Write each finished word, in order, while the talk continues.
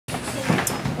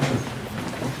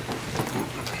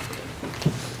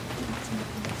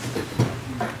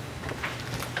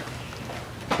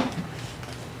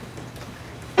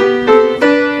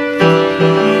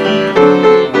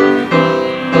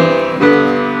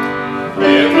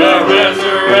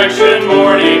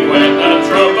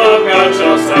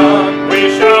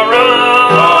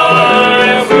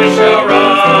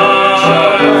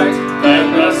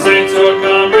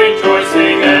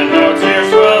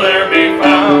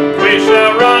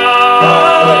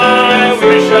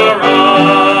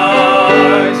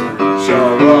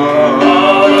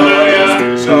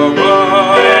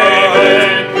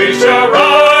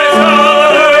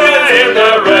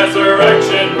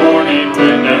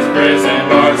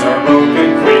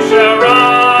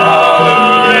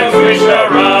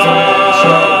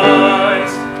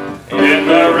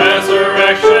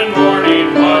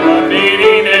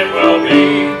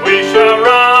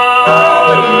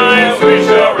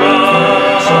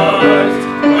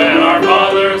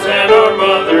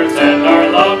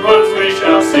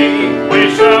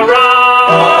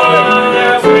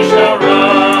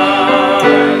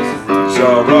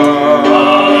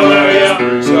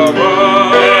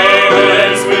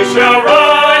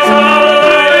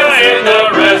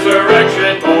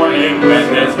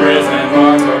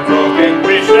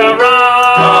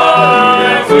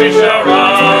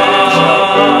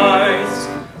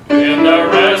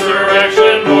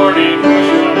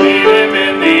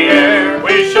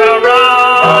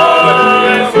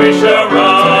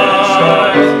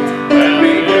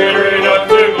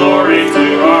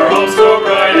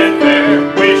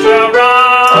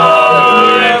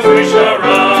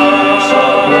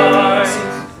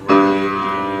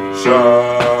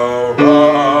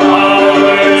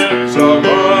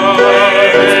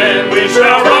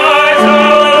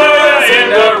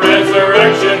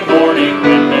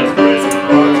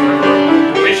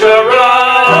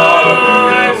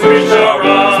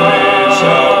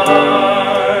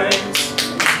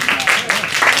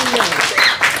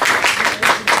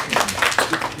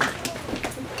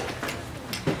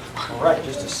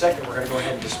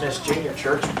junior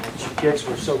church, the kids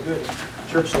were so good.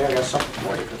 Church said, I got something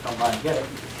for you, but don't mind to get it.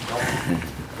 Don't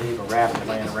leave a wrapper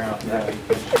laying around. You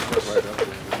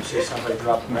see somebody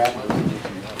drop a wrapper,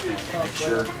 make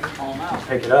sure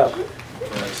pick it up.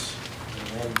 Because,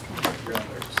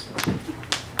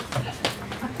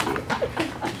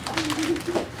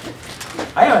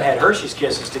 I haven't had Hershey's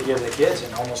Kisses to give the kids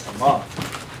in almost a month.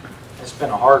 It's been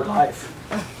a hard life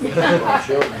for our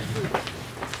children.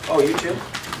 Oh, you too?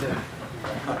 Yeah.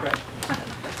 Okay.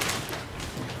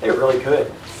 They were really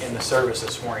good in the service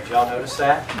this morning. Did y'all notice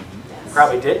that? You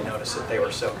probably did notice that they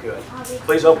were so good.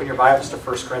 Please open your Bibles to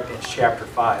 1 Corinthians chapter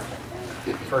 5.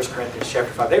 1 Corinthians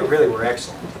chapter 5. They really were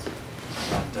excellent.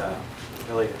 And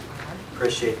really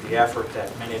appreciate the effort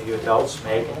that many of you adults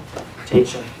make in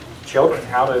teaching children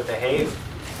how to behave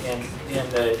in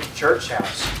the church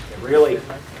house. It really,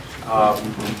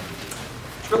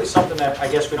 it's really something that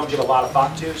I guess we don't give a lot of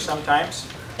thought to sometimes.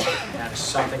 And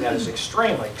something that is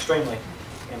extremely, extremely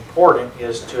important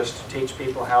is just to teach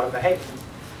people how to behave.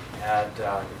 And,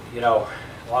 you know,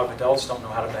 a lot of adults don't know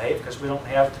how to behave because we don't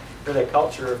have really a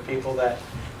culture of people that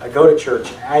go to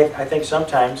church. I think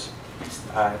sometimes,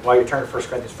 while you're turning to 1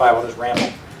 Corinthians 5, I'll just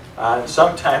ramble.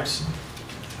 Sometimes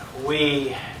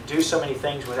we do so many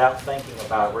things without thinking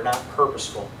about it. We're not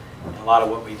purposeful in a lot of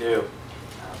what we do.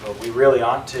 But we really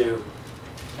ought to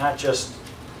not just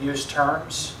use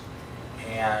terms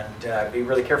and be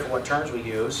really careful what terms we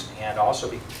use, and also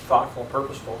be thoughtful and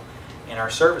purposeful in our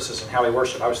services and how we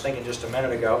worship. I was thinking just a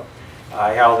minute ago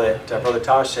how that Brother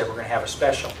Tosh said we're going to have a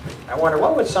special. I wonder,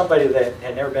 what would somebody that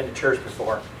had never been to church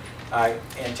before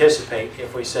anticipate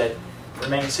if we said,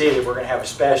 remain seated, we're going to have a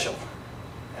special?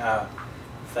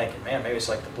 Thinking, man, maybe it's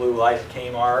like the blue light at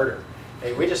Kmart, or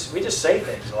hey, we just say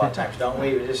things a lot of times, don't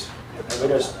we? We just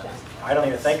I don't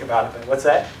even think about it. But what's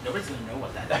that? Nobody's going to know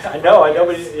what that is. I know.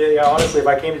 Nobody. Honestly, if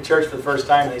I came to church for the first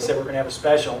time and they said we're going to have a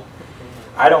special,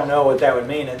 I don't know what that would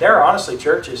mean. And there are honestly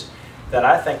churches that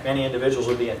I think many individuals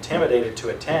would be intimidated to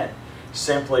attend,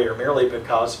 simply or merely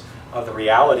because of the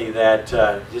reality that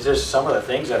just some of the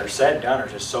things that are said and done are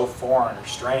just so foreign or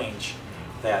strange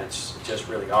that it's just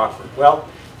really awkward. Well,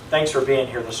 thanks for being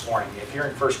here this morning. If you're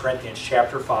in 1 Corinthians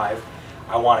chapter 5,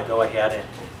 I want to go ahead and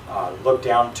look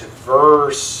down to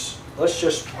let's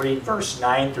just read verse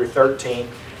 9 through 13,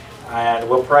 and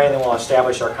we'll pray, and then we'll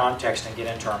establish our context and get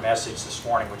into our message this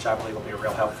morning, which I believe will be a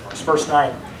real help for us. Verse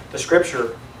 9, the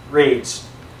scripture reads,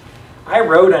 I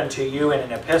wrote unto you in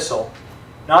an epistle,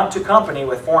 not to company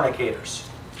with fornicators,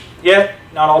 yet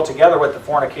not altogether with the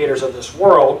fornicators of this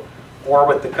world, or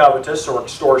with the covetous, or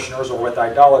extortioners, or with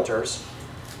idolaters,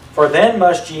 for then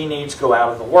must ye needs go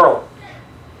out of the world.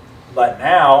 But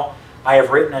now I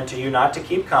have written unto you not to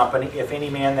keep company, if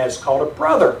any man that is called a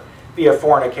brother be a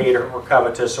fornicator, or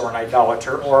covetous, or an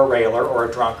idolater, or a railer, or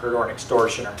a drunkard, or an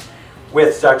extortioner.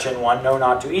 With such an one know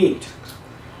not to eat.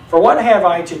 For what have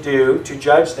I to do to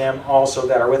judge them also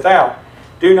that are without?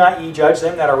 Do not ye judge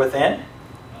them that are within?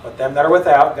 But them that are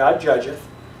without God judgeth.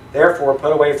 Therefore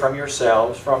put away from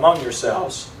among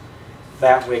yourselves,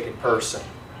 that wicked person.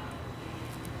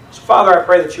 So Father, I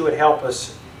pray that you would help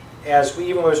us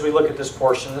even as we look at this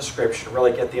portion of the Scripture, to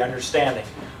really get the understanding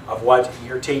of what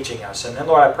you're teaching us. And then,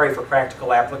 Lord, I pray for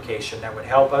practical application that would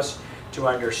help us to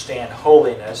understand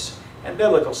holiness and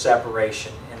biblical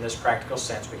separation in this practical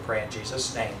sense. We pray in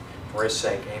Jesus' name, for His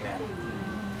sake. Amen.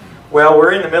 Well,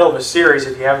 we're in the middle of a series,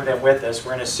 if you haven't been with us.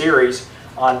 We're in a series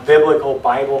on biblical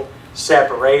Bible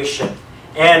separation.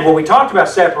 And when we talked about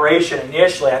separation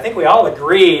initially, I think we all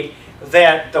agreed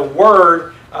that the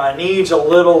word needs a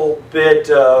little bit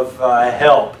of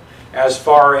help as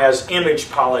far as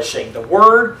image polishing. The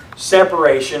word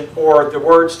separation, or the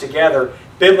words together,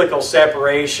 biblical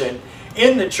separation,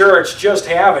 in the church just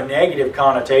have a negative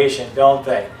connotation, don't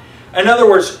they? In other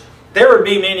words, there would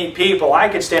be many people I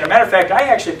could stand. As a matter of fact, I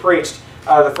actually preached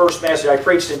the first message. I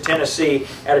preached in Tennessee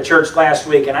at a church last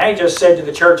week, and I just said to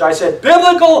the church, I said,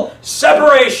 biblical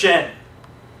separation.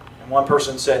 And one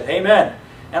person said, amen.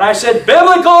 And I said,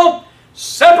 biblical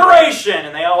separation.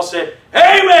 And they all said,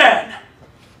 amen.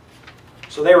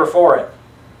 So they were for it,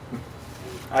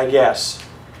 I guess.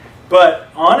 But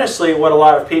honestly, what a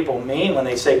lot of people mean when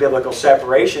they say biblical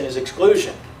separation is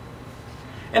exclusion.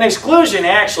 And exclusion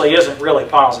actually isn't really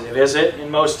positive, is it?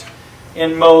 In most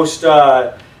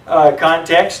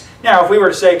contexts. Now, if we were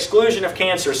to say exclusion of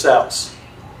cancer cells,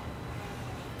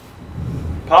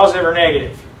 positive or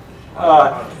negative?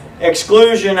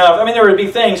 Exclusion of, there would be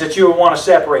things that you would want to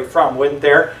separate from, wouldn't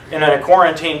there? In a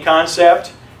quarantine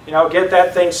concept, get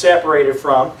that thing separated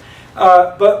from.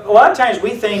 But a lot of times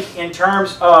we think in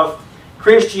terms of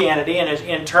Christianity and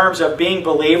in terms of being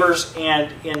believers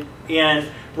and in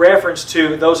reference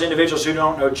to those individuals who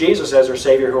don't know Jesus as their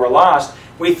Savior, who are lost,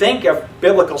 we think of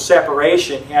biblical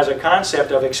separation as a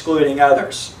concept of excluding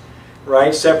others,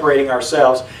 right? Separating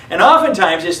ourselves. And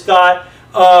oftentimes it's thought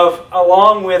of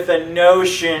along with a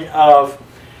notion of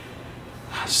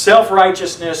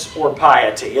self-righteousness or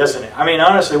piety, isn't it? I mean,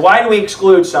 honestly, why do we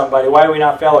exclude somebody? Why do we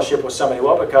not fellowship with somebody?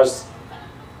 Well, because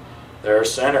they're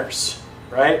sinners,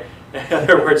 right? In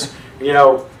other words, you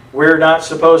know, we're not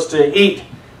supposed to eat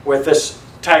with this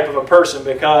type of a person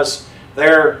because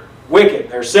they're wicked,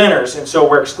 they're sinners, and so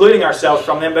we're excluding ourselves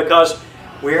from them because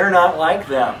we're not like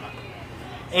them.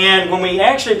 And when we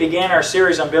actually began our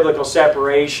series on biblical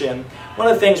separation, one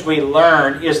of the things we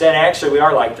learned is that actually we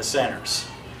are like the sinners.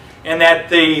 And that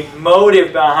the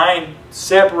motive behind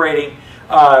separating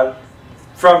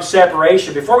from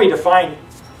separation, before we define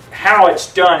how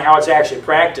it's done, how it's actually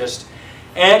practiced,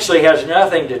 actually has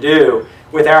nothing to do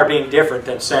with our being different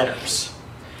than sinners.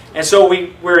 And so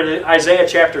we were in Isaiah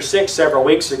chapter 6 several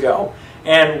weeks ago,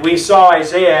 and we saw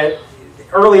Isaiah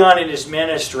early on in his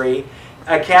ministry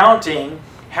accounting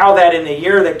how that in the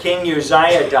year that King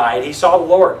Uzziah died, he saw the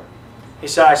Lord. He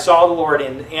said, I saw the Lord,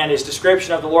 and his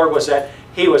description of the Lord was that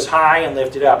he was high and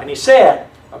lifted up. And he said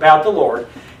about the Lord,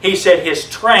 he said his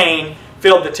train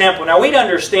filled the temple. Now we'd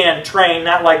understand train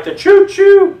not like the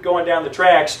choo-choo going down the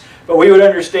tracks, but we would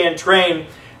understand train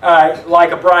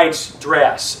like a bride's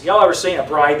dress. Y'all ever seen a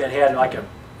bride that had like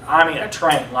a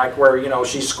train, like where, you know,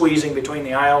 she's squeezing between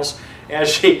the aisles as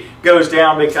she goes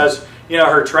down because, you know,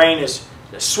 her train is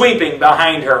sweeping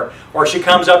behind her, or she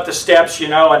comes up the steps, you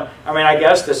know, and I mean, I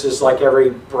guess this is like every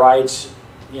bride's,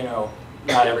 you know,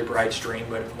 not every bride's dream,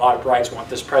 but a lot of brides want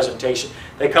this presentation.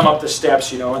 They come up the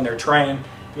steps, you know, and their train,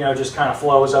 you know, just kind of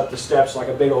flows up the steps like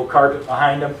a big old carpet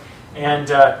behind them, and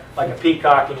like a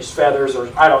peacock in his feathers,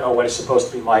 or I don't know what it's supposed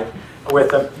to be like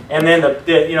with them. And then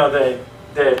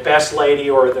the best lady,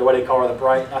 or the, what do they call her, the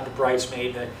bride, not the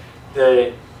bridesmaid,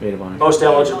 the maid of honor, most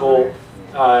eligible,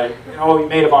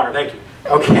 maid of honor, thank you.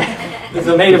 Okay,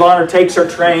 the maid of honor takes her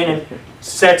train and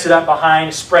sets it up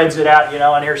behind, spreads it out, you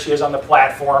know, and here she is on the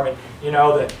platform, and you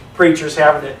know the preacher's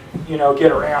having to, you know,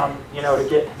 get around, you know,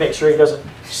 to make sure he doesn't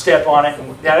step on it.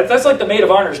 And that's like the maid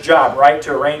of honor's job, right,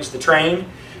 to arrange the train.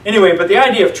 Anyway, but the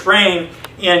idea of train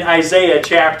in Isaiah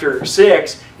chapter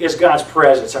 6 is God's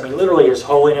presence. I mean, literally His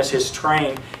holiness, His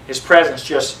train, His presence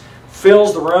just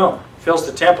fills the room, fills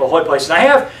the temple, the holy place. And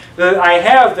I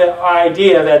have the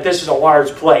idea that this is a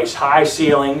large place, high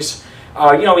ceilings.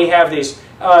 You know, we have these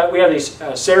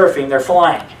seraphim. They're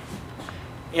flying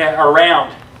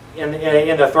around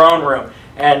in the throne room,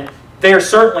 and they're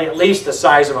certainly at least the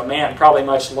size of a man, probably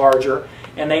much larger.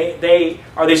 And they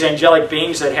are these angelic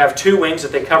beings that have two wings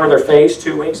that they cover their face,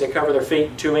 two wings they cover their feet,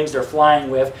 and two wings they're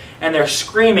flying with, and they're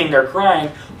screaming, they're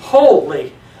crying,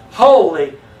 "Holy,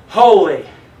 holy, holy!"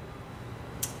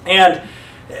 And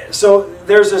so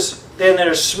there's this, then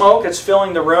there's smoke that's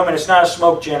filling the room, and it's not a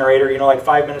smoke generator, you know, like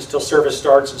 5 minutes till service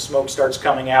starts and smoke starts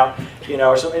coming out, you know,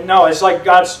 or something. No, it's like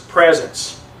God's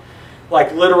presence,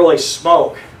 like literally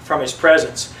smoke from His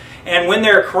presence. And when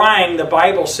they're crying, the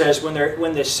Bible says, when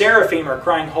the seraphim are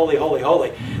crying, "Holy, holy, holy,"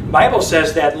 the Bible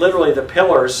says that literally the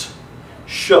pillars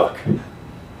shook.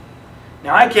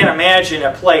 Now I can't imagine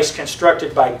a place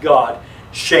constructed by God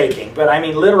shaking, but I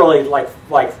mean literally like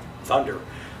thunder.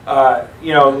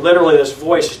 You know, literally this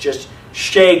voice is just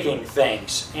shaking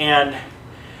things. And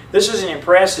this is an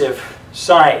impressive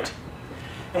sight.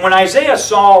 And when Isaiah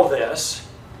saw this,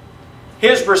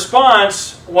 his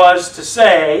response was to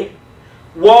say,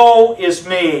 "Woe is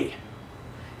me."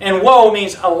 And woe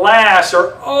means alas,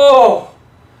 or oh.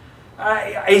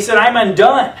 He said, "I'm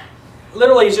undone."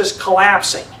 Literally, he's just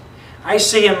collapsing. I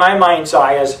see in my mind's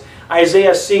eye as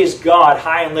Isaiah sees God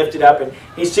high and lifted up, and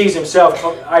he sees himself.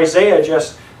 Isaiah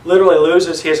just literally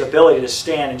loses his ability to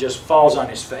stand and just falls on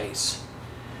his face.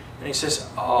 And he says,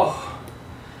 "Oh,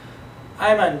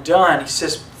 I'm undone." He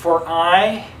says, "For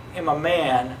I am a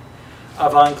man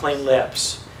of unclean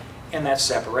lips." And that's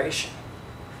separation.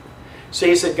 So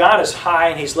he said, God is high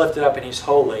and He's lifted up and He's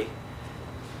holy.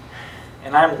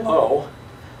 And I'm low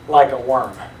like a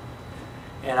worm.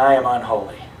 And I am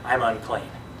unholy. I'm unclean.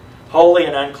 Holy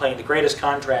and unclean, the greatest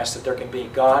contrast that there can be,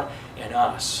 God and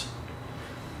us.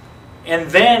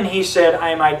 And then he said,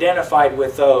 I am identified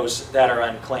with those that are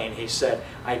unclean. He said,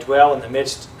 I dwell in the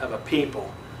midst of a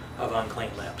people of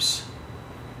unclean lips.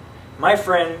 My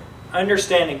friend,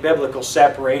 understanding biblical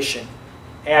separation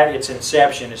at its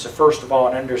inception is, first of all,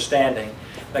 an understanding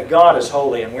that God is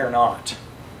holy and we're not.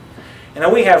 And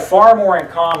that we have far more in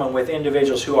common with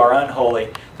individuals who are unholy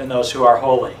than those who are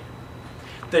holy.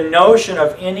 The notion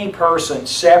of any person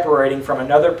separating from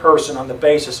another person on the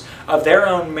basis of their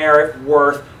own merit,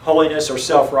 worth, holiness, or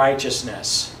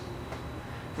self-righteousness,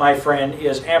 my friend,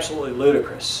 is absolutely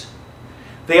ludicrous.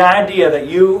 The idea that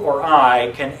you or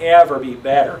I can ever be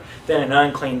better than an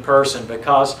unclean person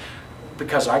because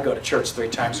I go to church 3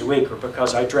 times a week, or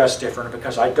because I dress different, or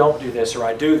because I don't do this or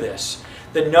I do this.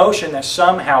 The notion that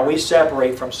somehow we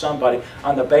separate from somebody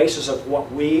on the basis of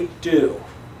what we do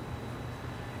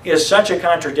is such a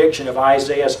contradiction of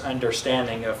Isaiah's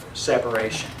understanding of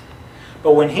separation.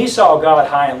 But when he saw God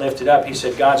high and lifted up, he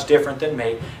said, God's different than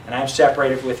me, and I'm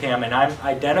separated with Him, and I'm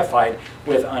identified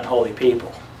with unholy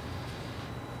people.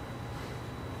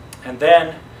 And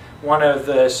then one of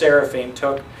the seraphim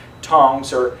took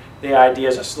tongs, or the idea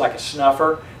is like a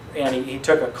snuffer, and he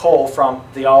took a coal from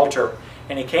the altar,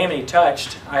 and he came and he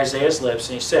touched Isaiah's lips,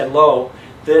 and he said, Lo,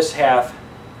 this hath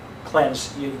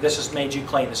cleansed you, this has made you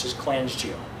clean, this has cleansed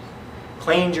you.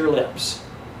 Cleaned your lips,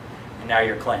 and now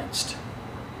you're cleansed.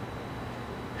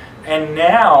 And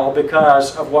now,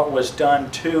 because of what was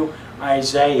done to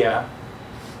Isaiah,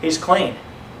 he's clean.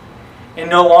 And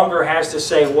no longer has to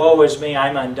say, woe is me,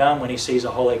 I'm undone, when he sees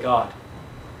a holy God.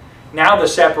 Now the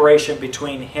separation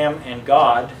between him and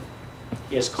God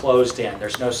is closed in.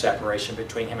 There's no separation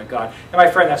between him and God. And my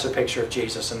friend, that's a picture of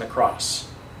Jesus and the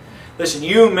cross. Listen,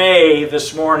 you may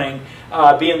this morning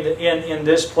be in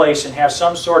this place and have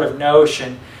some sort of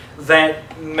notion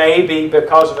that maybe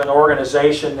because of an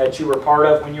organization that you were part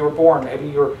of when you were born, maybe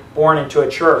you were born into a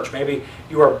church, maybe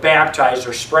you were baptized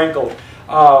or sprinkled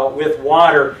with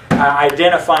water,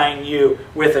 identifying you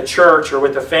with a church or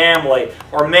with a family,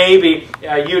 or maybe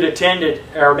you'd attended,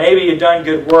 or maybe you'd done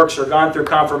good works or gone through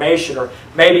confirmation, or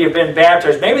maybe you've been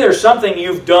baptized. Maybe there's something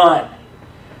you've done.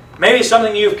 Maybe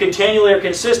something you've continually or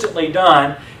consistently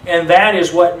done, and that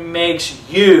is what makes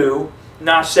you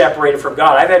not separated from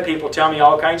God. I've had people tell me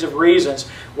all kinds of reasons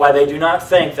why they do not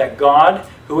think that God,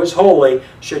 who is holy,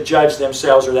 should judge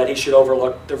themselves, or that He should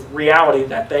overlook the reality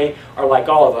that they are, like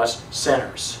all of us,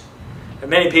 sinners.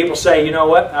 And many people say, you know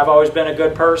what, I've always been a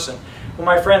good person. Well,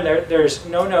 my friend, there's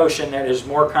no notion that is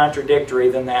more contradictory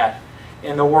than that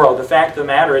in the world. The fact of the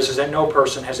matter is that no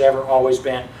person has ever always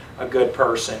been a good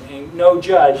person. And no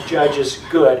judge judges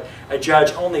good. A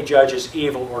judge only judges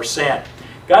evil or sin.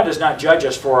 God does not judge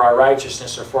us for our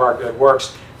righteousness or for our good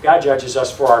works. God judges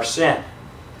us for our sin.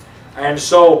 And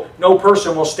so no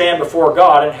person will stand before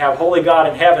God and have holy God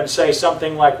in heaven say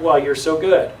something like, well, you're so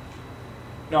good.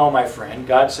 No, my friend.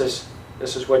 God says,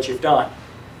 this is what you've done.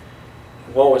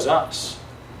 And woe is us.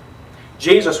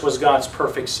 Jesus was God's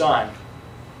perfect Son.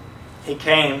 He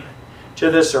came to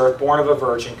this earth, born of a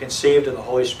virgin, conceived of the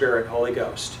Holy Spirit, Holy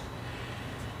Ghost.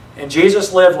 And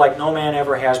Jesus lived like no man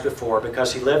ever has before,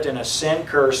 because He lived in a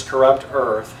sin-cursed, corrupt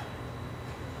earth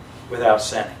without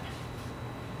sinning.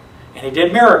 And He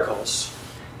did miracles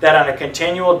that on a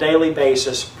continual daily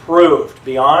basis proved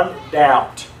beyond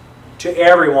doubt to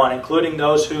everyone, including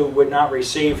those who would not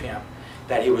receive Him,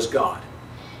 that He was God.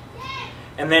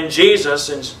 And then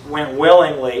Jesus went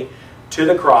willingly to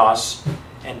the cross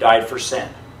and died for sin.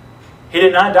 He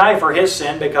did not die for His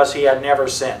sin because He had never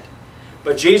sinned.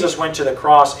 But Jesus went to the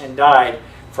cross and died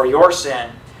for your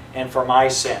sin and for my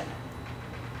sin.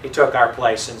 He took our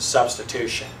place in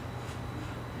substitution.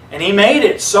 And He made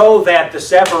it so that the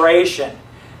separation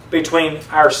between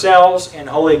ourselves and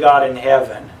holy God in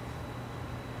heaven,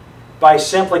 by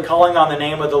simply calling on the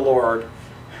name of the Lord,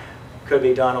 could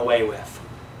be done away with.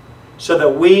 So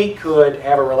that we could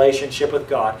have a relationship with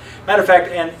God. Matter of fact,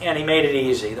 and He made it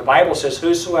easy. The Bible says,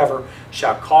 whosoever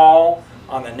shall call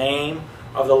on the name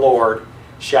of the Lord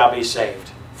shall be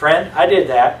saved. Friend, I did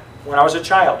that when I was a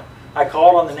child. I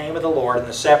called on the name of the Lord, and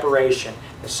the separation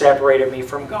that separated me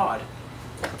from God,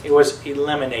 it was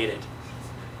eliminated.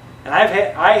 And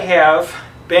I have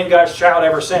been God's child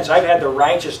ever since. I've had the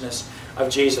righteousness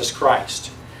of Jesus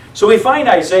Christ. So we find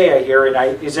Isaiah here in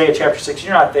Isaiah chapter 6.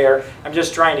 You're not there. I'm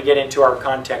just trying to get into our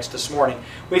context this morning.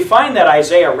 We find that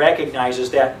Isaiah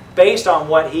recognizes that based on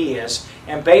what he is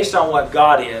and based on what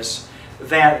God is,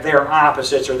 that they're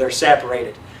opposites, or they're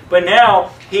separated. But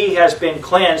now he has been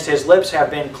cleansed. His lips have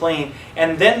been clean.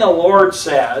 And then the Lord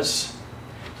says,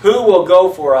 who will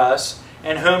go for us,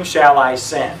 and whom shall I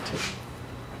send?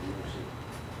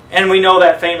 And we know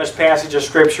that famous passage of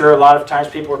Scripture. A lot of times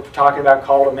people are talking about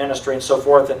call to ministry and so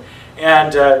forth.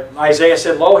 And Isaiah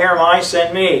said, lo, here am I,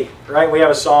 send me. Right? We have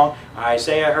a song,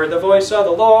 Isaiah heard the voice of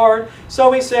the Lord,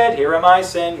 so he said, here am I,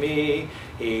 send me.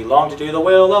 He longed to do the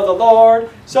will of the Lord,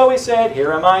 so he said,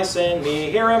 here am I, send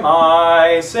me. Here am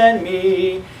I, send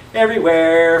me.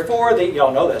 Everywhere for thee.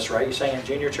 Y'all know this, right? You sang in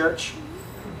junior church?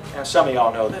 Now, some of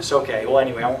y'all know this. Okay, well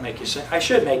anyway, I won't make you sing. I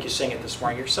should make you sing it this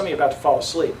morning. Some of you are about to fall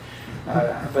asleep.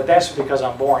 But that's because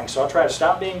I'm boring. So I'll try to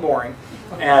stop being boring,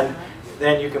 and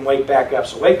then you can wake back up.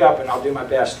 So wake up, and I'll do my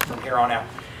best from here on out.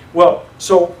 Well,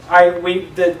 so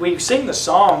we sing the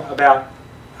song about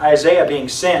Isaiah being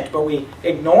sent, but we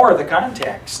ignore the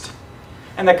context.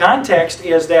 And the context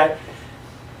is that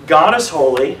God is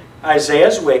holy, Isaiah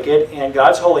is wicked, and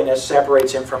God's holiness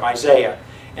separates him from Isaiah.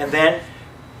 And then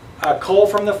a coal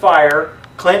from the fire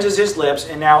cleanses his lips,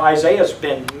 and now Isaiah's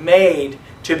been made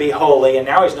to be holy, and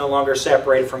now he's no longer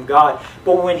separated from God.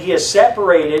 But when he is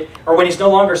separated, or when he's no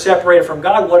longer separated from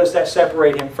God, what does that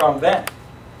separate him from then?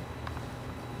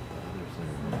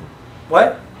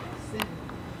 What? Sin.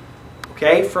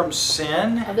 Okay, from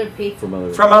sin. Other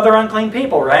people. From other unclean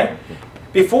people, right?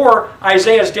 Before,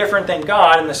 Isaiah is different than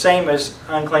God and the same as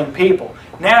unclean people.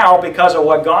 Now, because of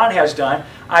what God has done,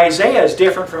 Isaiah is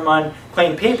different from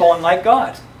unclean people and like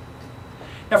God.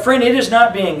 Now, friend, it is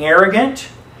not being arrogant.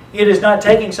 It is not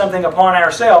taking something upon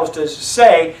ourselves to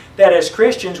say that as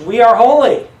Christians we are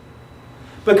holy.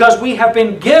 Because we have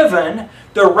been given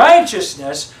the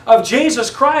righteousness of Jesus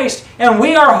Christ and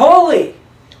we are holy.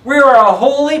 We are a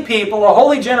holy people, a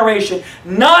holy generation,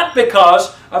 not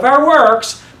because of our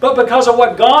works, but because of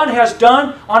what God has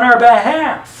done on our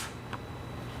behalf.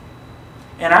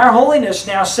 And our holiness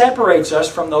now separates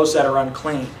us from those that are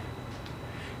unclean.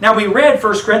 Now we read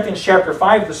 1 Corinthians chapter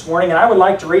 5 this morning, and I would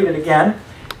like to read it again.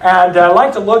 And I'd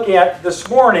like to look at this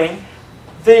morning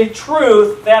the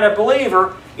truth that a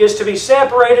believer is to be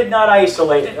separated, not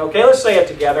isolated. Okay, let's say it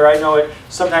together. I know it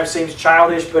sometimes seems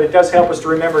childish, but it does help us to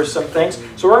remember some things.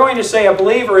 So we're going to say a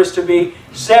believer is to be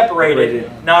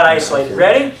separated, not isolated.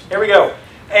 Ready? Here we go.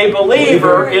 A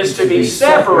believer is to be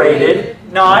separated,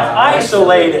 not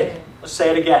isolated. Let's say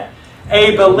it again.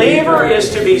 A believer is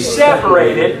to be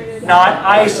separated, not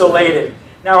isolated.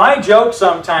 Now, I joke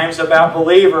sometimes about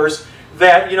believers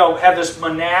that, have this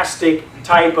monastic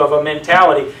type of a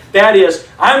mentality. That is,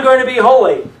 I'm going to be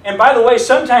holy. And by the way,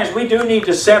 sometimes we do need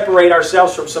to separate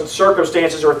ourselves from some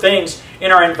circumstances or things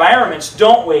in our environments,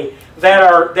 don't we, that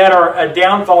are a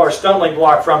downfall or stumbling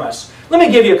block from us. Let me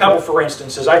give you a couple for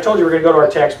instances. I told you we're going to go to our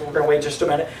text, but we're going to wait just a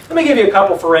minute. Let me give you a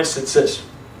couple for instances.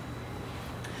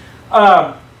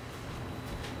 I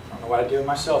don't know what I do with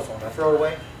my cell phone. Did I throw it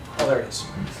away? Oh, there it is.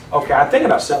 Okay, I'm thinking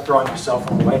about throwing my cell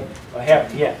phone away, but I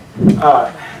haven't yet.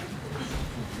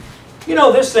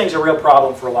 This thing's a real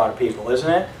problem for a lot of people,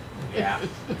 isn't it? Yeah.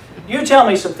 You tell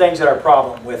me some things that are a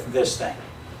problem with this thing.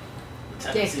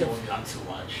 Tendency will become too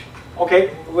much.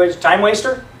 Okay, was it time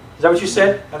waster? Is that what you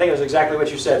said? I think it was exactly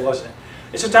what you said, wasn't it?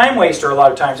 It's a time waster a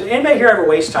lot of times. Anybody here ever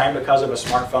waste time because of a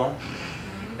smartphone?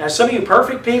 Now, some of you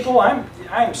perfect people, I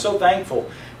am so thankful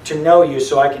to know you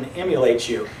so I can emulate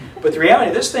you. But the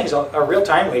reality, this thing's a real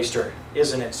time waster,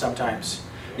 isn't it, sometimes?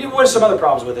 What are some other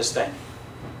problems with this thing?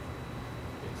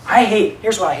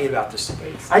 Here's what I hate about this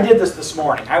thing. I did this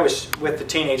morning. I was with the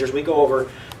teenagers. We go over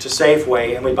to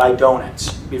Safeway and we buy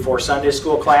donuts before Sunday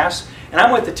school class. And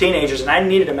I'm with the teenagers and I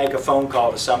needed to make a phone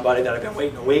call to somebody that I've been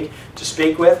waiting a week to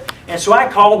speak with. And so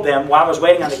I called them while I was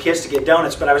waiting on the kids to get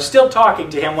donuts, but I was still talking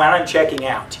to him while I'm checking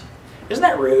out. Isn't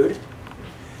that rude?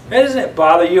 Doesn't it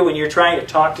bother you when you're trying to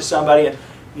talk to somebody and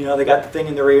they got the thing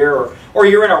in their ear, or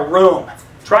you're in a room?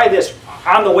 Try this.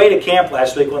 On the way to camp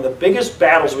last week, one of the biggest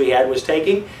battles we had was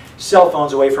taking cell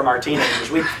phones away from our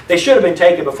teenagers. They should have been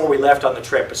taken before we left on the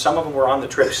trip, but some of them were on the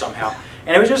trip somehow.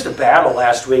 And it was just a battle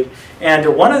last week.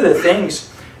 And one of the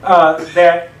things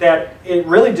that it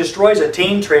really destroys a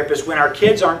teen trip is when our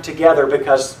kids aren't together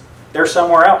because they're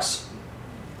somewhere else.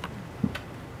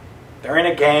 They're in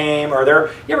a game, or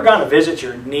you ever gone to visit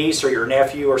your niece or your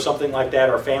nephew or something like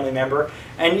that, or a family member,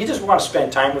 and you just want to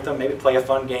spend time with them, maybe play a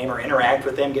fun game or interact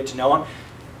with them, get to know them.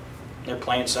 They're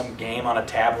playing some game on a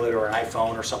tablet or an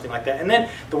iPhone or something like that. And then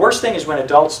the worst thing is when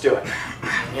adults do it.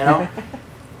 Yeah.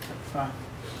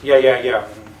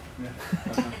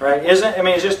 Right? Isn't it? I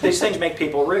mean, it's just these things make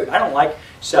people rude. I don't like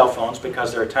cell phones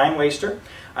because they're a time waster.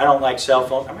 I don't like cell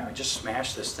phones. I might just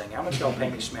smash this thing. How much y'all pay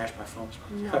me to smash my phones?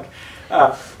 No. Okay.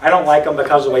 I don't like them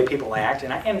because of the way people act,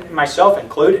 and myself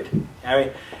included.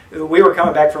 I mean, we were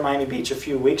coming back from Miami Beach a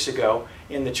few weeks ago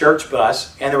in the church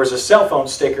bus, and there was a cell phone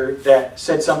sticker that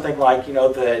said something like,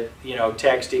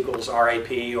 text equals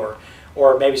RAP,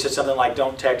 or maybe said something like,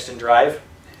 don't text and drive.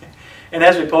 And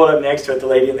as we pulled up next to it, the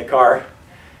lady in the car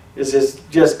is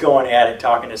just going at it,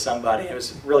 talking to somebody. It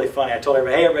was really funny. I told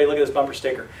everybody, hey, everybody, look at this bumper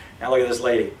sticker. Now look at this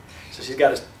lady. So she's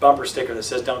got this bumper sticker that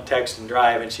says, don't text and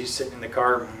drive, and she's sitting in the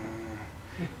car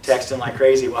texting like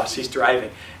crazy while she's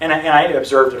driving. And I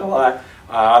observed it a lot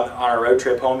on our road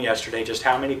trip home yesterday, just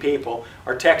how many people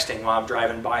are texting while I'm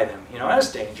driving by them. You know,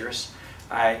 that's dangerous.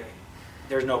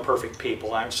 There's no perfect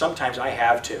people. Sometimes I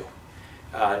have to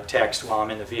text while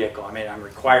I'm in the vehicle. I mean, I'm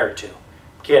required to.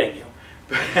 I'm kidding you.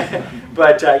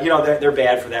 But, you know, they're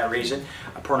bad for that reason.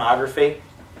 Pornography,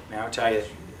 now I'll tell you,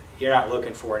 you're not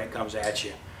looking for it, and it comes at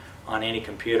you on any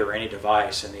computer or any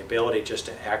device, and the ability just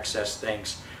to access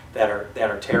things that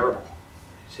are terrible.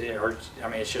 I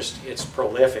mean, it's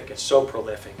prolific. It's so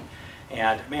prolific.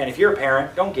 And man, if you're a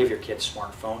parent, don't give your kids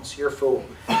smartphones. You're a fool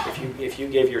if you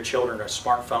give your children a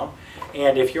smartphone.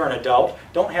 And if you're an adult,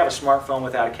 don't have a smartphone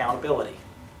without accountability.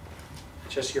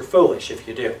 It's just, you're foolish if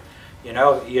you do. You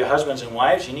know, you husbands and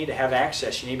wives, you need to have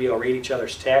access. You need to be able to read each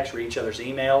other's texts, read each other's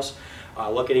emails,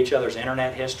 look at each other's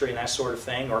internet history and that sort of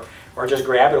thing, or just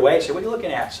grab it away and say, what are you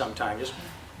looking at sometime?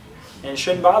 And it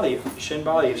shouldn't bother you. It shouldn't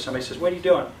bother you if somebody says, what are you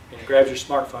doing? And grabs your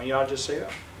smartphone, you ought to just say, oh,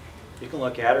 you can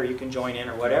look at it or you can join in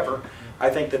or whatever. I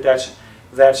think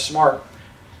that's smart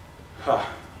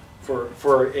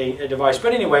for a device.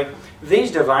 But anyway,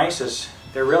 these devices,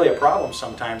 they're really a problem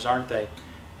sometimes, aren't they?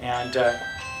 And,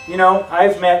 you know,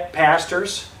 I've met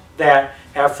pastors that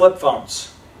have flip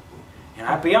phones. And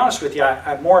I'll be honest with you,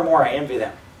 more and more I envy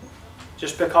them.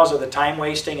 Just because of the time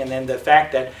wasting and then the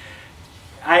fact that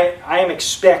I am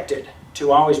expected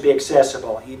to always be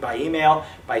accessible by email,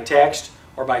 by text,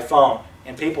 or by phone.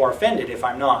 And people are offended if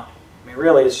I'm not. I mean,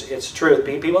 really, it's true.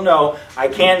 People know I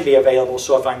can be available,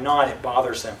 so if I'm not, it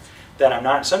bothers them that I'm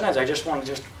not. And sometimes I just want to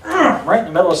just, right in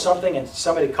the middle of something, and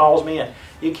somebody calls me, and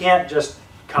you can't just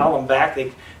call them back.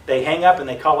 They hang up and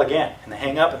they call again, and they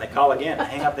hang up and they call again. They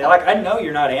hang up. They're like, I know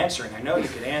you're not answering. I know you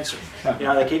could answer. You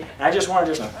know, and I just want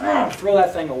to just throw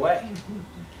that thing away.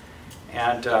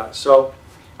 And so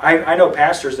I know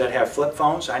pastors that have flip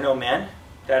phones. I know men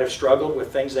that have struggled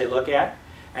with things they look at,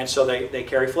 and so they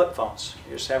carry flip phones.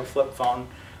 You just have a flip phone,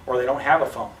 or they don't have a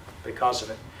phone because of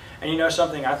it. And you know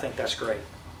something? I think that's great.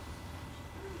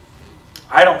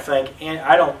 I don't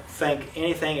think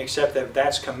anything except that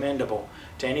that's commendable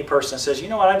to any person that says, you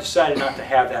know what, I decided not to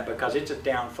have that because it's a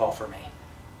downfall for me.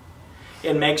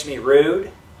 It makes me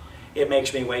rude, it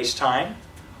makes me waste time,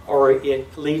 or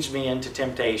it leads me into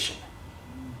temptation.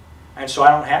 And so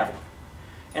I don't have it.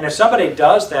 And if somebody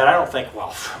does that, I don't think,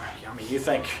 well, I mean, you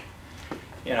think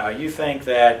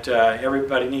that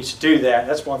everybody needs to do that.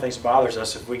 That's one of the things that bothers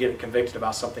us if we get convicted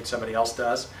about something somebody else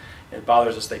does. It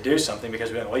bothers us they do something because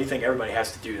we think, well, you think everybody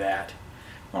has to do that.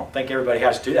 I don't think everybody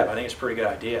has to do that, but I think it's a pretty good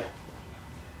idea.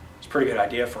 It's a pretty good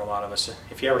idea for a lot of us.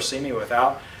 If you ever see me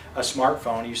without a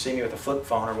smartphone, you see me with a flip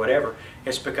phone or whatever,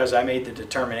 it's because I made the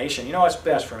determination, you know, it's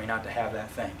best for me not to have that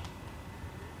thing.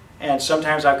 And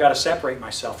sometimes I've got to separate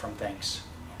myself from things.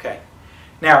 Okay.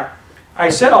 Now, I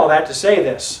said all that to say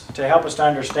this, to help us to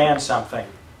understand something.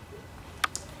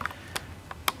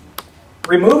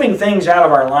 Removing things out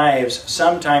of our lives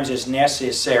sometimes is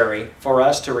necessary for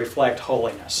us to reflect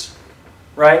holiness.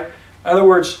 Right? In other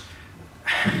words,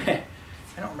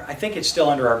 I think it's still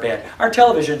under our bed. Our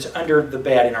television's under the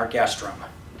bed in our guest room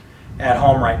at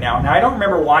home right now. Now, I don't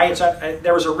remember why it's...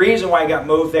 there was a reason why it got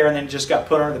moved there and then it just got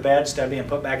put under the bed instead of being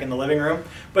put back in the living room.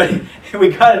 But we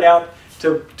got it out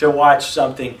to watch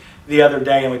something the other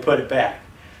day and we put it back.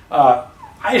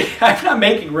 I'm not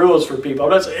making rules for people.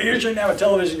 I'm not saying you shouldn't have a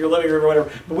television in your living room or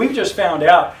whatever. But we've just found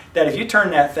out that if you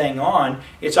turn that thing on,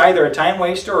 it's either a time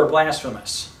waster or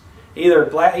blasphemous. Either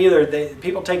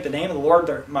people take the name of the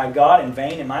Lord, my God, in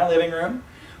vain in my living room,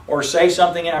 or say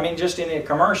something, I mean, just in a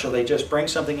commercial, they just bring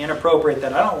something inappropriate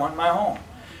that I don't want in my home.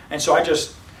 And so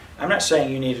I'm not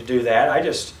saying you need to do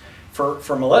that.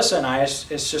 For Melissa and I,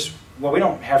 it's just, well, we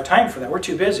don't have time for that. We're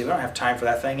too busy. We don't have time for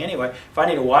that thing anyway. If I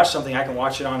need to watch something, I can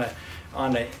watch it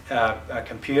on a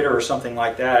computer or something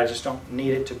like that. I just don't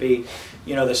need it to be,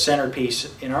 you know, the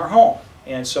centerpiece in our home.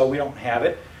 And so we don't have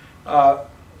it.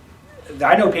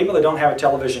 I know people that don't have a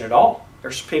television at all.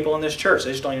 There's people in this church,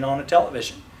 they just don't even own a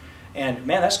television. And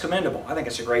man, that's commendable. I think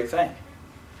it's a great thing.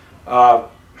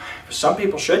 Some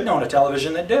people shouldn't own a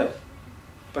television that do,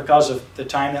 because of the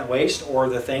time that wastes or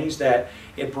the things that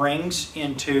it brings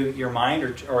into your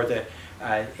mind, or the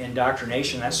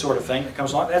indoctrination, that sort of thing that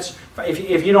comes along. That's,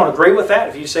 if you don't agree with that,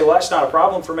 if you say, well, that's not a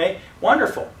problem for me,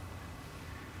 wonderful.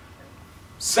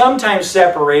 Sometimes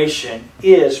separation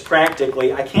is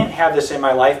practically, I can't have this in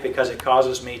my life because it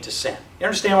causes me to sin. You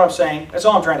understand what I'm saying? That's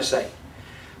all I'm trying to say.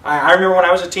 I remember when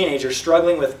I was a teenager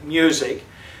struggling with music,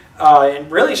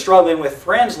 and really struggling with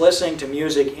friends listening to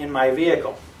music in my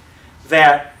vehicle.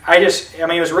 That I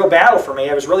mean, it was a real battle for me.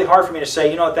 It was really hard for me to say,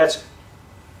 you know what,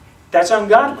 that's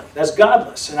ungodly. That's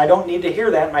godless. And I don't need to hear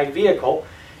that in my vehicle.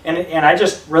 And I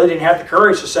just really didn't have the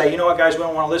courage to say, you know what, guys, we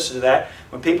don't want to listen to that.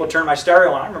 When people turned my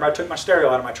stereo on, I remember I took my stereo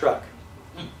out of my truck.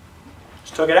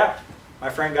 Just took it out. My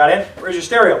friend got in, where's your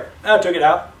stereo? I took it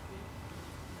out.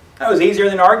 That was easier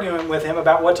than arguing with him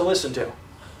about what to listen to.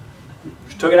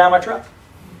 Just took it out of my truck.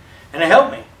 And it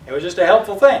helped me. It was just a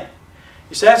helpful thing.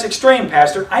 You say, that's extreme,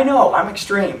 Pastor. I know, I'm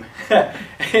extreme. I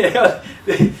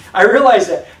realize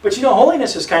that. But you know,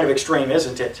 holiness is kind of extreme,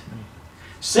 isn't it?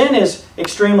 Sin is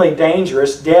extremely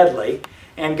dangerous, deadly,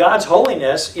 and God's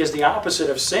holiness is the opposite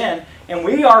of sin, and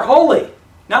we are holy.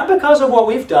 Not because of what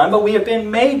we've done, but we have been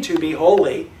made to be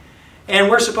holy, and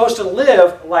we're supposed to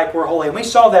live like we're holy. And we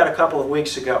saw that a couple of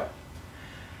weeks ago.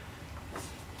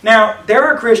 Now, there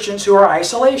are Christians who are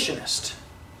isolationists.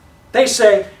 They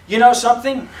say, you know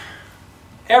something?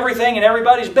 Everything and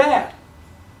everybody's bad.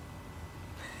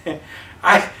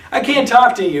 I can't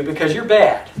talk to you because you're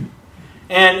bad.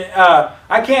 And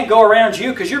I can't go around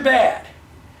you because you're bad.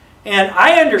 And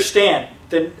I understand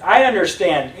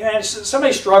that. You know,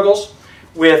 somebody struggles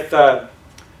with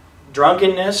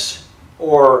drunkenness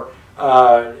or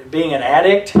being an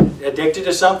addict, addicted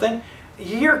to something.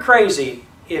 You're crazy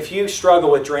if you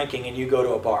struggle with drinking and you go to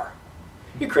a bar.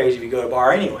 You're crazy if you go to a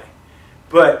bar anyway.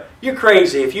 But you're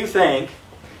crazy if you think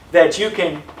that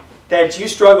you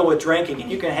struggle with drinking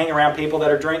and you can hang around people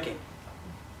that are drinking.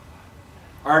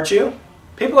 Aren't you?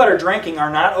 People that are drinking are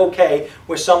not okay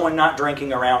with someone not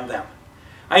drinking around them.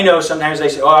 I know sometimes they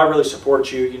say, oh, I really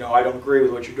support you. You know, I don't agree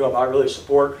with what you're doing, but I really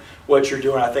support what you're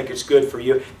doing. I think it's good for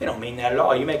you. They don't mean that at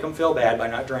all. You make them feel bad by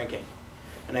not drinking.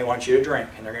 And they want you to drink,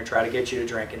 and they're going to try to get you to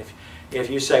drink. And if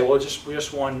you say, well,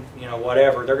 just one, you know,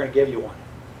 whatever, they're going to give you one.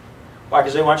 Why?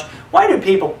 Because they want you. Why do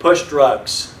people push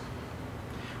drugs?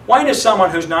 Why does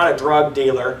someone who's not a drug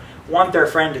dealer want their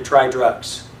friend to try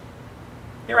drugs?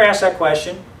 You ever ask that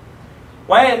question?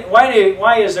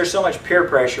 Why is there so much peer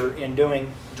pressure in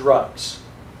doing drugs?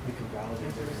 You can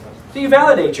validate yourself. So you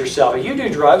validate yourself. You do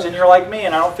drugs and you're like me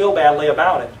and I don't feel badly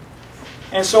about it.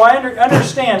 And so I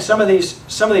understand some of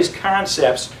these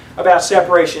concepts about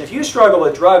separation. If you struggle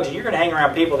with drugs and you're going to hang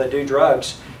around people that do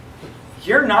drugs,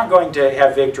 you're not going to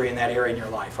have victory in that area in your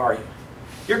life, are you?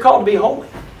 You're called to be holy.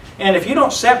 And if you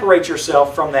don't separate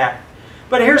yourself from that.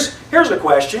 But here's a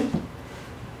question.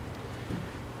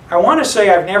 I want to say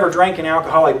I've never drank an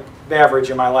alcoholic beverage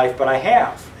in my life, but I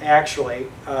have. Actually,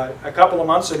 a couple of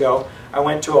months ago, I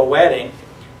went to a wedding,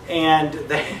 and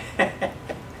they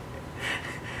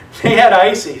had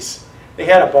ices. They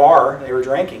had a bar. They were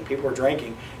drinking. People were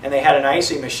drinking, and they had an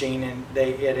icy machine, and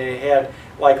it had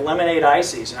like lemonade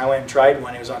ices. And I went and tried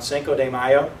one. It was on Cinco de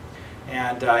Mayo,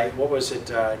 and what was it?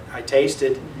 I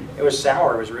tasted. It was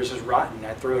sour. It was just rotten.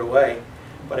 I threw it away.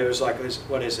 But it was like,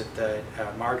 what is it, the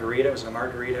margarita? It was a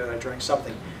margarita. I drank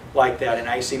something like that, an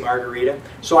icy margarita.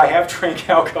 So I have drank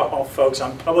alcohol, folks.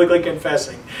 I'm publicly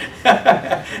confessing.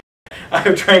 I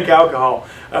have drank alcohol.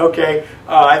 Okay,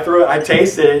 I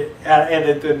tasted it,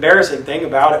 and the embarrassing thing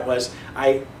about it was,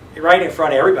 right in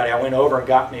front of everybody, I went over and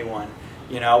got me one.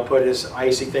 You know, put this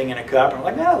icy thing in a cup. And I'm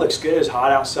like, man, it looks good. It was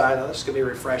hot outside. Oh, this is going to be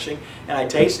refreshing. And I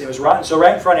tasted it. It was rotten. So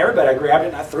right in front of everybody, I grabbed it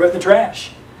and I threw it in the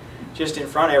trash. Just in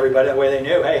front of everybody, that way they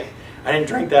knew, hey, I didn't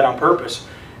drink that on purpose.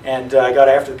 And I got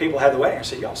after the people who had the wedding. I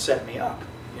said, y'all set me up.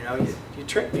 You know, you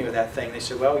tricked me with that thing. They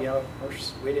said, well, you know,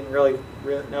 we didn't really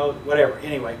know, whatever.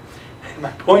 Anyway,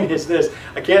 my point is this.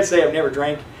 I can't say I've never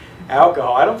drank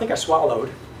alcohol. I don't think I swallowed.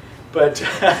 But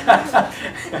that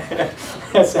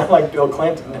sounds like Bill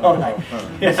Clinton, don't I?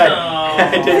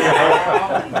 I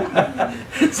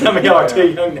didn't. Some of y'all are too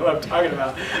young to know what I'm talking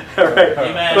about. All right.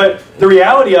 Amen. But the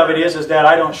reality of it is that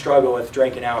I don't struggle with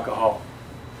drinking alcohol.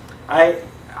 I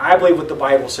believe what the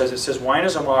Bible says. It says, wine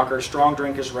is a mocker, strong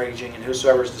drink is raging, and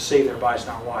whosoever is deceived thereby is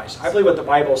not wise. I believe what the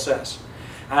Bible says.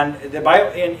 And the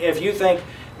Bible, and if you think,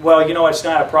 well, you know, it's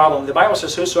not a problem. The Bible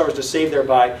says, whosoever is deceived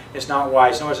thereby is not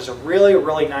wise. In other words, it's a really,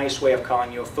 really nice way of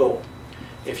calling you a fool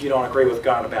if you don't agree with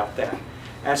God about that.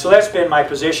 And so that's been my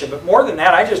position. But more than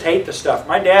that, I just hate the stuff.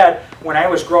 My dad, when I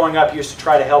was growing up, used to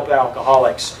try to help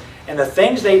alcoholics. And the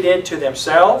things they did to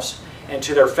themselves and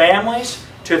to their families,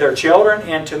 to their children,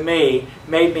 and to me,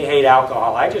 made me hate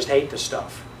alcohol. I just hate the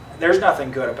stuff. There's nothing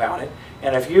good about it.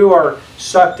 And if you are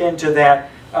sucked into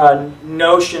that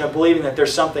notion of believing that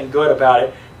there's something good about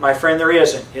it, my friend, there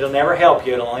isn't. It'll never help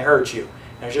you. It'll only hurt you.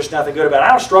 There's just nothing good about it. I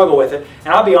don't struggle with it.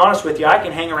 And I'll be honest with you, I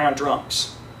can hang around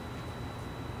drunks.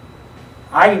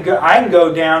 I can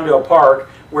go down to a park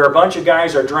where a bunch of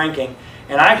guys are drinking,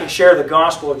 and I can share the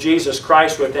gospel of Jesus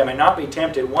Christ with them and not be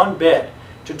tempted one bit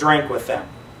to drink with them.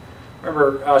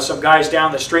 Remember some guys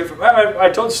down the street.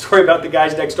 I told the story about the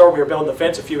guys next door. We were building the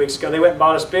fence a few weeks ago. They went and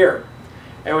bought us beer.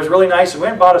 It was really nice. We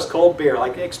went and bought us cold beer,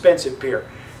 like expensive beer.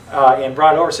 and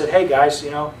brought it over and said, hey guys,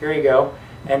 you know, here you go,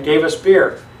 and gave us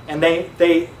beer. And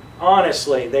they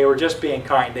honestly, they were just being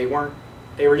kind. They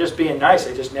were just being nice.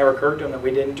 It just never occurred to them that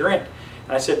we didn't drink.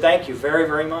 And I said, thank you very,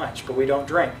 very much, but we don't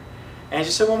drink. And he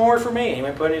just said, one more for me. And he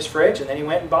went and put it in his fridge, and then he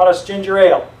went and bought us ginger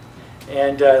ale,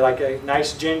 and like a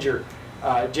nice ginger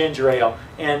ale.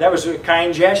 And that was a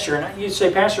kind gesture. And you'd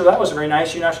say, Pastor, that wasn't very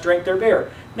nice. You not to drink their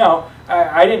beer. No,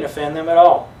 I didn't offend them at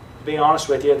all. To be honest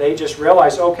with you, they just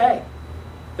realized, okay,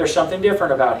 there's something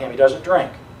different about him. He doesn't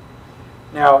drink.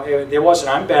 Now, it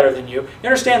wasn't, I'm better than you. You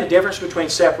understand the difference between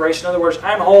separation? In other words,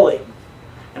 I'm holy.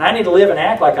 And I need to live and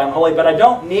act like I'm holy, but I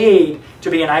don't need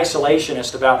to be an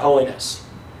isolationist about holiness.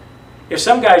 If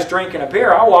some guy's drinking a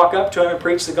beer, I'll walk up to him and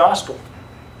preach the gospel.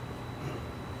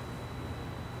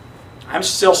 I'm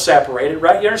still separated,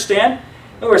 right? You understand?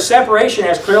 In other words, separation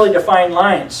has clearly defined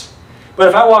lines. But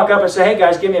if I walk up and say, hey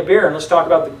guys, give me a beer and let's talk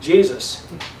about Jesus.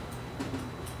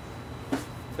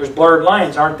 There's blurred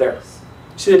lines, aren't there?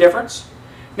 See the difference?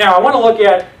 Now, I want to look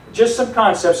at just some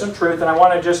concepts, some truth, and I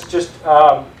want to just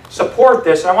support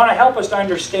this. And I want to help us to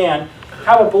understand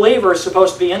how a believer is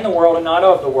supposed to be in the world and not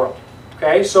of the world.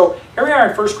 Okay, so here we are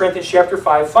in 1 Corinthians chapter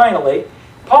 5, finally.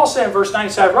 Paul said in verse 9,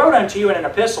 he said, I wrote unto you in an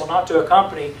epistle not to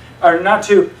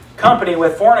company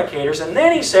with fornicators. And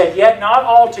then he said, yet not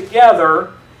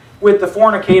altogether with the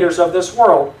fornicators of this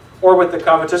world, or with the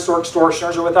covetous, or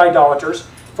extortioners, or with idolaters,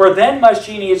 for then must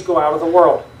ye needs go out of the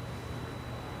world.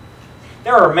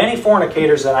 There are many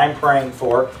fornicators that I'm praying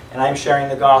for and I'm sharing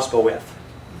the gospel with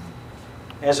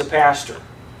as a pastor.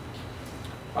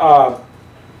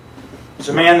 There's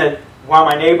a man that, while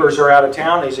my neighbors are out of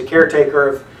town, he's a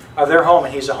caretaker of their home,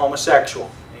 and he's a homosexual.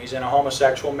 He's in a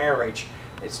homosexual marriage.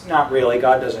 It's not really,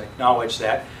 God doesn't acknowledge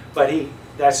that, but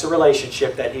that's the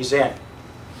relationship that he's in.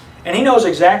 And he knows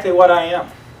exactly what I am.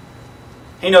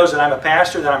 He knows that I'm a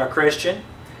pastor, that I'm a Christian,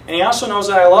 and he also knows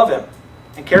that I love him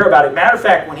and care about it. Matter of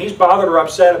fact, when he's bothered or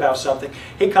upset about something,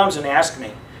 he comes and asks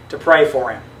me to pray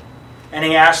for him. And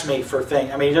he asks me for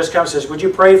things. I mean, he just comes and says, would you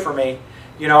pray for me?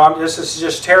 You know, this is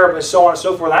just terrible, and so on and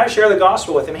so forth. I share the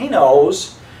gospel with him. He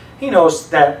knows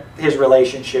that his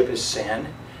relationship is sin.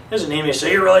 He doesn't need me to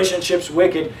say, your relationship's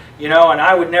wicked, you know, and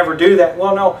I would never do that.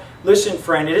 Well, no, listen,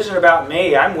 friend, it isn't about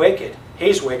me. I'm wicked.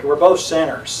 He's wicked. We're both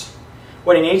sinners.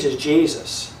 What he needs is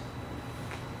Jesus.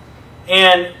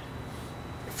 And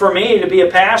for me to be a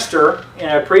pastor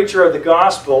and a preacher of the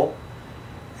gospel,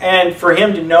 and for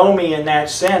him to know me in that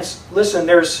sense, listen,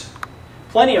 there's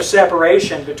plenty of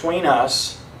separation between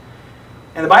us.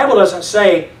 And the Bible doesn't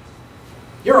say,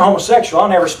 you're a homosexual, I'll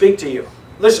never speak to you.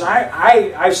 Listen,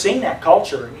 I've seen that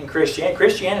culture in Christianity.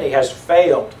 Christianity has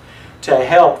failed to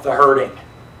help the hurting.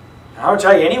 I will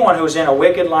tell you, anyone who's in a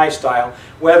wicked lifestyle,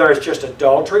 whether it's just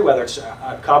adultery, whether it's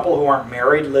a couple who aren't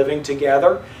married living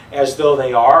together as though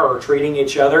they are, or treating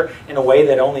each other in a way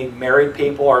that only married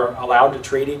people are allowed to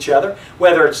treat each other,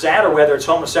 whether it's that or whether it's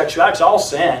homosexuality, it's all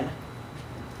sin.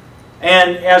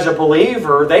 And as a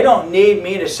believer, they don't need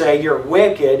me to say, you're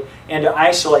wicked, and to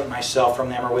isolate myself from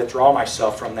them or withdraw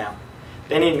myself from them.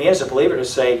 They need me as a believer to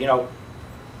say, you know,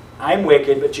 I'm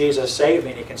wicked, but Jesus saved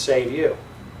me and He can save you.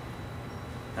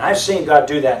 And I've seen God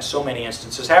do that in so many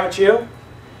instances, haven't you?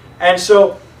 And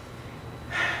so,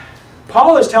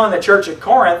 Paul is telling the church at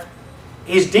Corinth,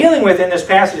 he's dealing with in this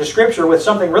passage of Scripture with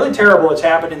something really terrible that's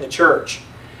happened in the church.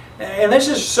 And this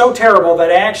is so terrible that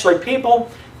actually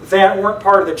people that weren't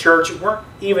part of the church, weren't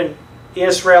even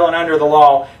Israel and under the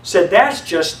law, said that's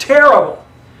just terrible.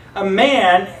 A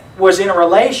man was in a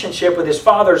relationship with his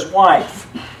father's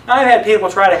wife. Now, I've had people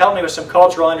try to help me with some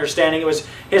cultural understanding. It was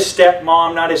his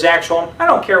stepmom, not his actual mom. I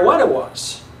don't care what it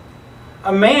was.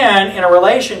 A man in a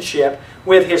relationship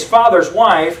with his father's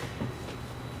wife.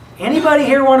 Anybody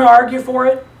here want to argue for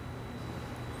it?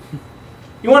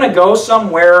 You want to go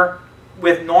somewhere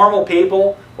with normal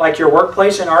people, like your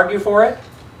workplace, and argue for it?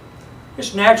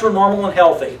 It's natural, normal, and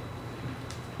healthy.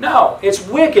 No, it's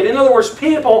wicked. In other words,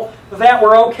 people that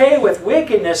were okay with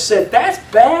wickedness said, that's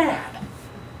bad.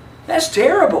 That's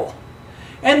terrible.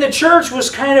 And the church was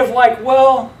kind of like,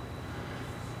 well,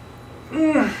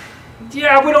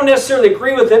 yeah, we don't necessarily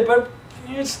agree with it, but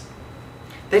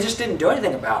they just didn't do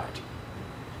anything about it.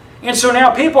 And so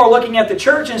now people are looking at the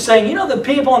church and saying, you know, the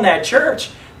people in that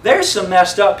church, there's some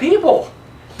messed up people.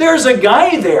 There's a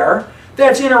guy there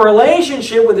that's in a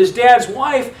relationship with his dad's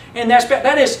wife, and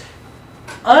that is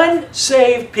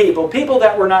unsaved people. People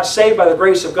that were not saved by the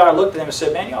grace of God looked at them and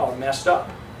said, man, y'all are messed up.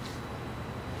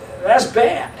 That's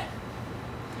bad.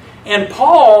 And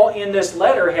Paul, in this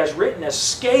letter, has written a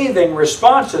scathing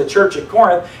response to the church at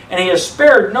Corinth, and he has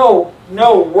spared no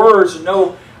words,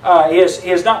 he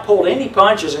has not pulled any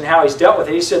punches in how he's dealt with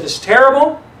it. He said, this is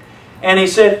terrible. And he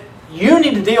said, you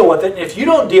need to deal with it. And if you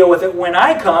don't deal with it, when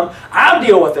I come, I'll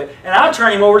deal with it. And I'll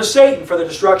turn him over to Satan for the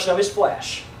destruction of his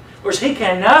flesh. Whereas he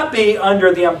cannot be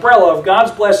under the umbrella of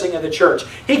God's blessing of the church.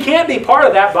 He can't be part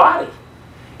of that body.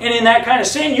 And in that kind of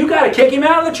sin, you've got to kick him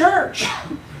out of the church.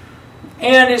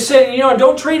 And it said,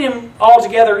 don't treat him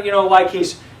altogether, like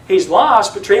he's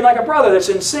lost, but treat him like a brother that's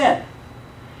in sin.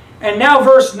 And now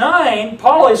verse 9,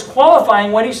 Paul is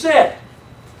qualifying what he said.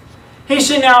 He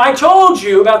said, now I told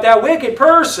you about that wicked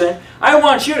person. I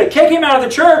want you to kick him out of the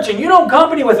church, and you don't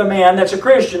company with a man that's a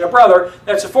Christian, a brother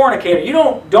that's a fornicator. You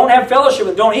don't have fellowship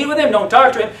with him, don't eat with him, don't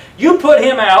talk to him. You put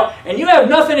him out, and you have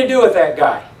nothing to do with that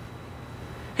guy.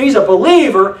 He's a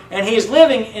believer, and he's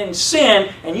living in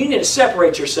sin, and you need to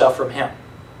separate yourself from him.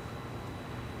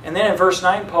 And then in verse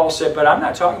 9, Paul said, but I'm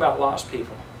not talking about lost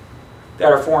people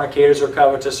that are fornicators or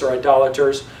covetous or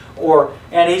idolaters.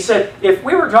 And he said, if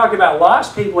we were talking about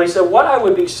lost people, he said, what I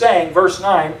would be saying, verse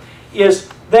 9, is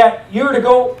that you're to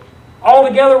go all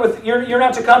together with, you're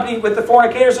not to company with the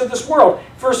fornicators of this world.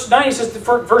 Verse 9, he says,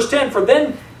 verse 10, for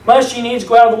then must ye needs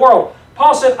go out of the world.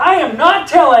 Paul said, I am not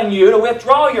telling you to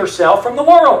withdraw yourself from the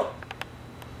world.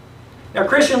 Now,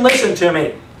 Christian, listen to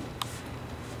me.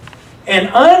 An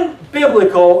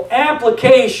unbiblical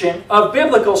application of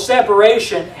biblical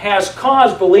separation has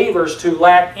caused believers to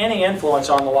lack any influence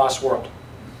on the lost world.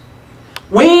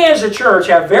 We as a church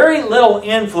have very little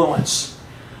influence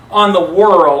on the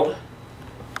world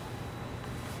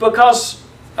because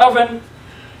of a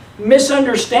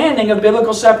misunderstanding of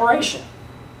biblical separation.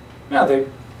 No,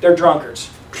 they're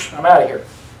drunkards. I'm out of here.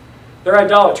 They're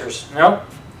idolaters. No.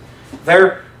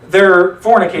 They're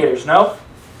fornicators. No.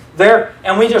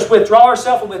 And we just withdraw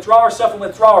ourselves and withdraw ourselves and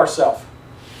withdraw ourselves.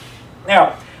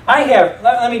 Now,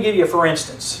 let me give you for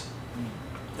instance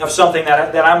of something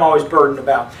that I'm always burdened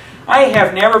about. I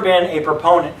have never been a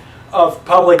proponent of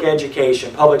public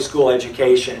education, public school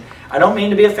education. I don't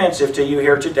mean to be offensive to you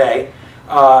here today,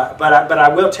 but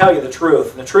I will tell you the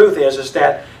truth. The truth is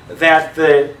that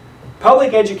the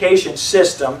public education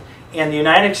system in the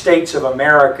United States of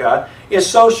America is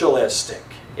socialistic.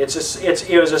 It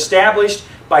was established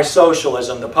by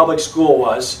socialism, the public school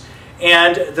was.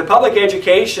 And the public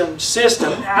education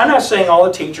system, I'm not saying all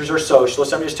the teachers are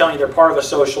socialists, I'm just telling you they're part of a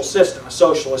social system, a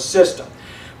socialist system.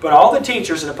 But all the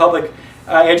teachers in the public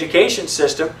education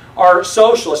system are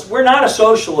socialists. We're not a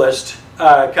socialist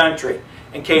country,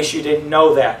 in case you didn't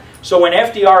know that. So when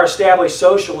FDR established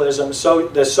socialism,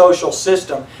 the social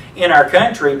system in our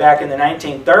country back in the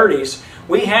 1930s,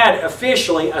 we had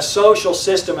officially a social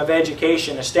system of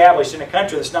education established in a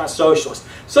country that's not socialist.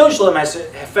 Socialism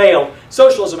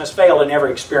has failed in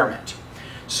every experiment.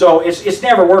 So it's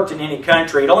never worked in any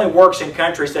country. It only works in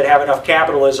countries that have enough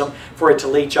capitalism for it to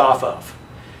leech off of.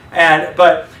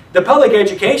 But the public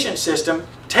education system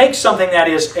takes something that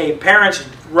is a parent's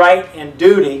right and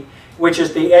duty, which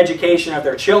is the education of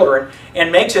their children,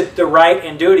 and makes it the right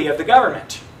and duty of the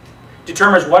government.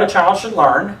 Determines what a child should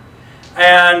learn,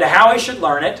 and how he should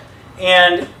learn it,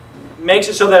 and makes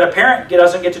it so that a parent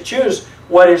doesn't get to choose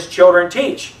what his children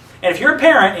teach. And if you're a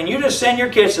parent and you just send your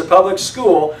kids to public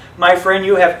school, my friend,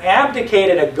 you have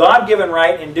abdicated a God-given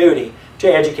right and duty to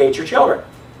educate your children.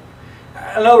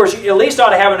 In other words, you at least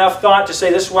ought to have enough thought to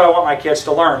say, this is what I want my kids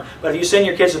to learn. But if you send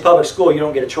your kids to public school, you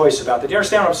don't get a choice about that. Do you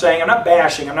understand what I'm saying? I'm not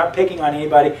bashing. I'm not picking on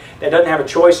anybody that doesn't have a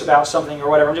choice about something or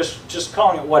whatever. I'm just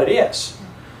calling it what it is.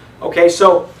 Okay,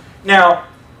 so now,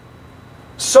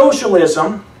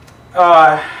 socialism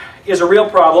is a real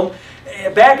problem.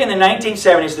 Back in the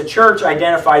 1970s, the church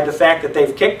identified the fact that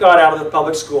they've kicked God out of the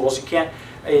public schools. You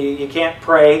can't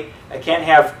pray. You can't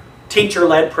have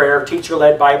teacher-led prayer,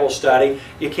 teacher-led Bible study.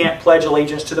 You can't pledge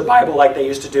allegiance to the Bible like they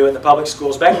used to do in the public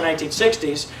schools. Back in the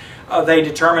 1960s, they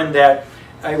determined that,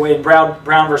 in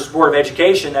Brown versus Board of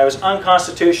Education, that it was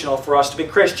unconstitutional for us to be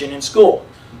Christian in school.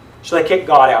 So they kicked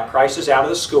God out. Christ is out of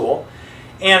the school.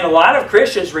 And a lot of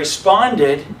Christians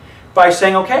responded by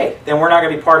saying, okay, then we're not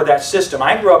going to be part of that system.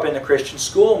 I grew up in the Christian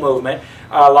school movement.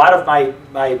 A lot of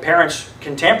my parents'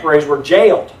 contemporaries were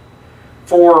jailed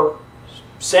for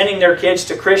sending their kids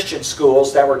to Christian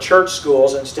schools that were church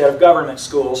schools instead of government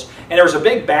schools. And there was a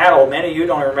big battle. Many of you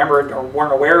don't remember it or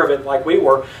weren't aware of it like we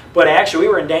were. But actually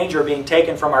we were in danger of being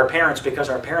taken from our parents because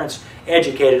our parents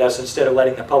educated us instead of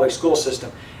letting the public school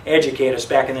system educate us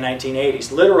back in the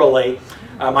 1980s. Literally,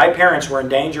 my parents were in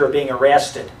danger of being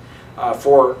arrested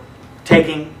for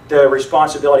taking the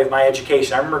responsibility of my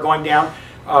education. I remember going down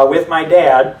with my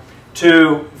dad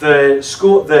to the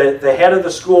school, the head of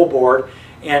the school board,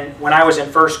 and when I was in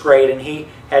first grade, and he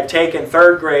had taken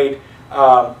third grade,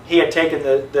 he had taken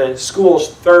the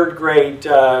school's third grade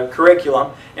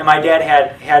curriculum, and my dad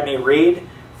had me read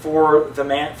for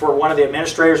one of the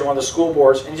administrators or one of the school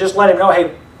boards, and just let him know,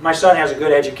 hey, my son has a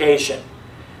good education.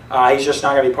 He's just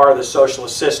not going to be part of the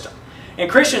socialist system. And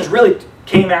Christians really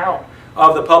came out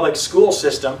of the public school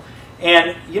system.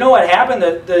 And you know what happened?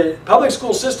 The public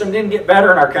school system didn't get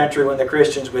better in our country when the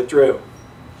Christians withdrew.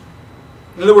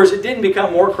 In other words, it didn't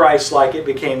become more Christ-like, it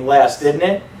became less, didn't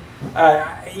it?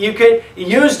 It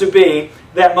used to be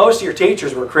that most of your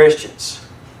teachers were Christians.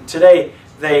 Today,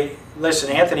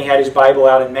 listen, Anthony had his Bible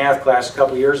out in math class a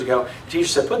couple years ago. The teacher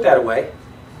said, put that away.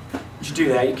 You do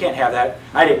that. You can't have that.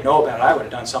 I didn't know about it. I would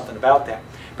have done something about that.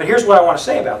 But here's what I want to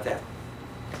say about that.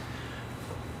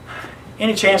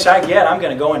 Any chance I get, I'm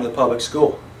going to go into the public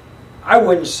school. I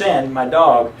wouldn't send my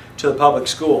dog to the public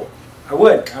school. I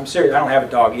would. I'm serious. I don't have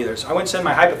a dog either. So I wouldn't send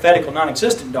my hypothetical,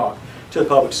 non-existent dog to the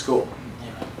public school.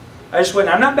 I just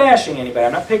wouldn't. I'm not bashing anybody.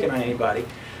 I'm not picking on anybody.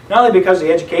 Not only because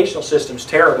the educational system's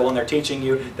terrible and they're teaching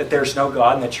you that there's no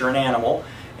God and that you're an animal,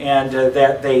 and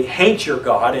that they hate your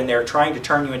God and they're trying to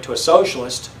turn you into a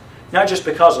socialist. Not just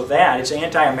because of that. It's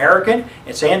anti-American,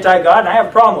 it's anti-God, and I have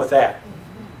a problem with that.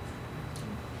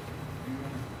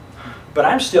 But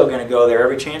I'm still going to go there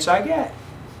every chance I get.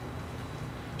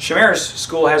 Shamir's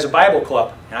school has a Bible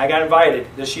club, and I got invited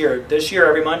this year. This year,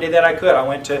 every Monday that I could, I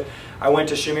went to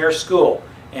Shamir's school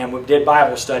and we did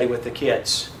Bible study with the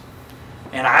kids.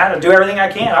 And I had to do everything I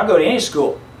can. I'll go to any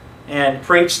school and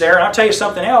preach there. And I'll tell you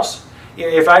something else.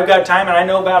 If I've got time and I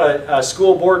know about a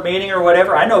school board meeting or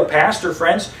whatever, I know pastor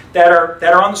friends that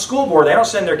are on the school board. They don't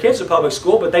send their kids to public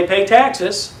school, but they pay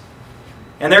taxes.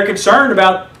 And they're concerned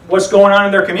about what's going on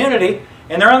in their community,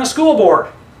 and they're on the school board.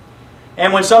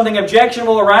 And when something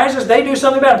objectionable arises, they do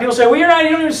something about it. People say, well, you don't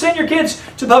even send your kids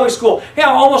to public school. Yeah,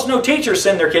 almost no teachers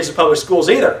send their kids to public schools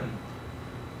either.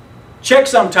 Check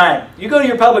sometime. You go to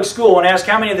your public school and ask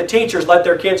how many of the teachers let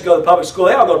their kids go to public school.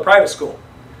 They all go to private school.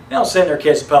 They don't send their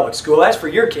kids to public school. That's for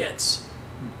your kids.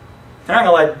 They're not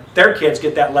going to let their kids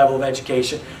get that level of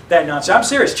education, that nonsense. I'm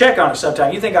serious. Check on it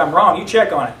sometime. You think I'm wrong, you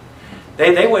check on it.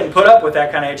 They wouldn't put up with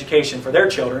that kind of education for their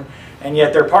children, and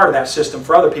yet they're part of that system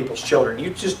for other people's children.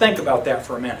 You just think about that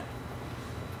for a minute.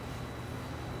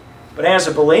 But as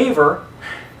a believer,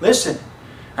 listen,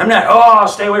 I'm not, oh,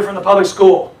 stay away from the public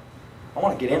school. I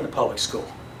want to get in the public school.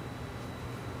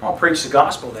 I want to preach the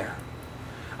gospel there.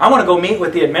 I want to go meet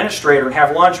with the administrator and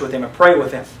have lunch with him and pray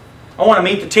with him. I want to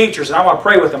meet the teachers and I want to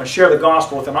pray with them and share the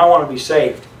gospel with them. I want to be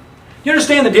saved. You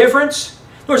understand the difference?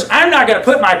 In other words, I'm not going to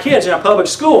put my kids in a public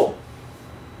school.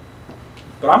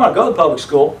 But I'm going to go to public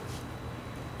school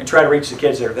and try to reach the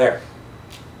kids that are there.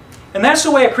 And that's the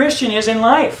way a Christian is in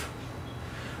life.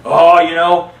 Oh, you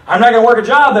know, I'm not going to work a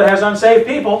job that has unsaved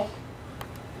people.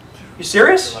 You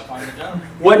serious?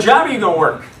 What job are you going to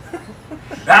work?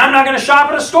 I'm not going to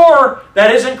shop at a store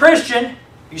that isn't Christian.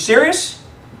 You serious?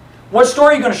 What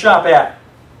store are you going to shop at?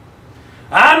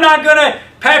 I'm not going to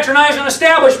patronize an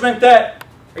establishment that...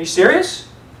 Are you serious?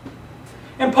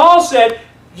 And Paul said,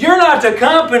 you're not to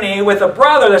company with a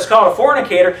brother that's called a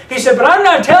fornicator. He said, but I'm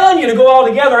not telling you to go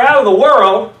altogether out of the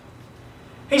world.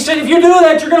 He said, if you do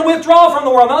that, you're going to withdraw from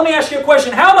the world. Now let me ask you a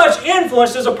question. How much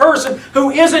influence does a person who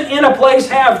isn't in a place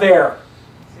have there?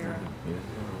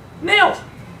 Nil.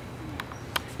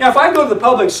 Now, if I go to the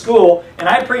public school and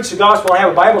I preach the gospel and I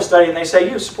have a Bible study and they say,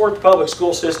 you support the public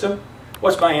school system,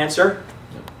 what's my answer?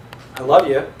 I love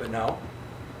you, but no.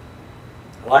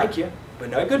 I like you, but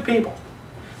no. Good people.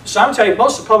 So I'm telling you,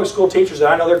 most of the public school teachers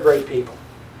that I know, they're great people.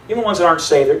 Even ones that aren't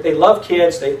saved, they love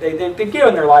kids. They've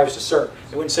given their lives to serve.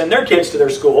 They wouldn't send their kids to their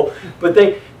school, but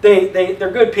they're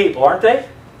good people, aren't they?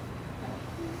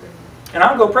 And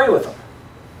I'll go pray with them.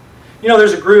 You know,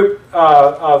 there's a group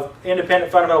of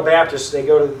independent fundamental Baptists. They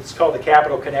go to, it's called the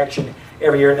Capitol Connection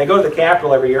every year, and they go to the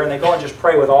Capitol every year, and they go and just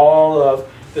pray with all of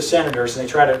the senators, and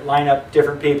they try to line up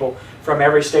different people from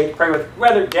every state to pray with,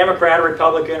 whether Democrat or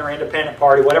Republican or Independent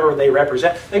Party, whatever they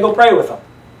represent. They go pray with them,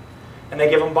 and they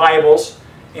give them Bibles,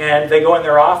 and they go in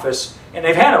their office, and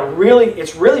they've had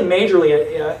it's really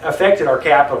majorly affected our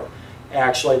Capitol,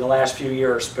 actually, in the last few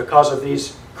years because of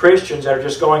these Christians that are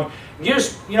just going. You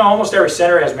know, almost every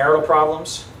senator has marital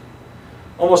problems.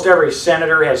 Almost every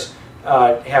senator has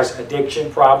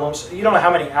addiction problems. You don't know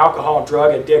how many alcohol and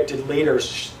drug addicted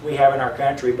leaders we have in our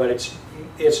country, but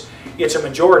it's a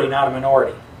majority, not a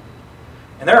minority.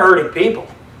 And they're hurting people.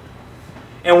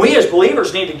 And we as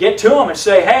believers need to get to them and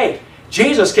say, hey,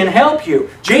 Jesus can help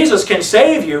you. Jesus can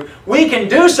save you. We can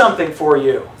do something for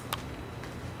you.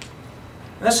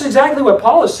 And that's exactly what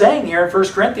Paul is saying here in 1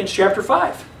 Corinthians chapter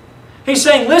 5. He's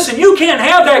saying, listen, you can't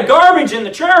have that garbage in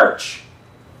the church.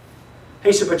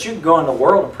 He said, but you can go in the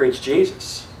world and preach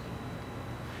Jesus.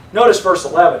 Notice verse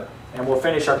 11. And we'll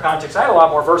finish our context. I had a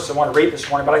lot more verses I want to read this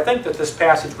morning, but I think that this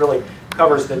passage really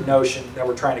covers the notion that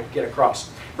we're trying to get across.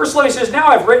 Verse 11 says, "Now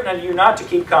I've written unto you not to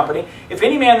keep company. If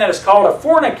any man that is called a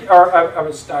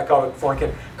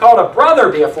called a brother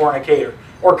be a fornicator,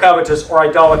 or covetous, or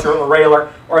idolater, or railer,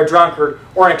 or a drunkard,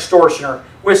 or an extortioner,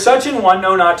 with such an one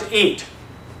know not to eat."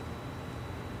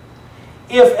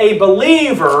 If a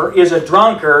believer is a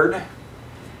drunkard,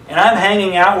 and I'm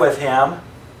hanging out with him,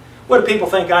 what do people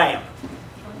think I am?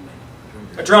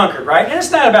 A drunkard, right? And it's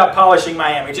not about polishing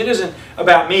my image. It isn't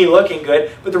about me looking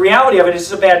good. But the reality of it is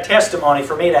it's a bad testimony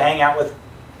for me to hang out with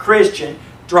Christian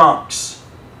drunks.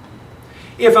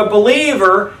 If a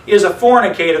believer is a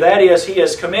fornicator, that is, he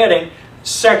is committing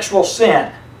sexual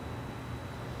sin,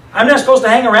 I'm not supposed to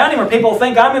hang around him or people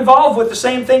think I'm involved with the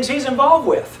same things he's involved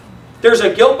with. There's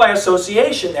a guilt by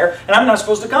association there, and I'm not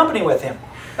supposed to company with him.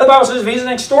 The Bible says if he's an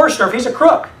extortioner, if he's a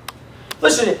crook.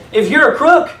 Listen, if you're a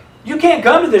crook, you can't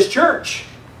come to this church.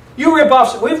 You rip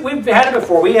off. We've had it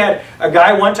before. We had a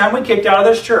guy one time we kicked out of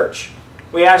this church.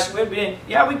 We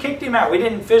kicked him out. We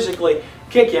didn't physically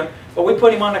kick him, but we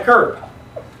put him on the curb.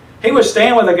 He was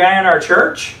staying with a guy in our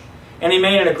church, and he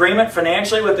made an agreement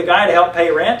financially with the guy to help pay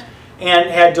rent, and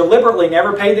had deliberately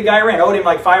never paid the guy rent. Owed him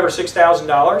like $5,000 or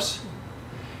 $6,000.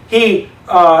 He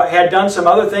had done some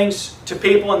other things to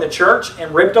people in the church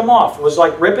and ripped them off. It was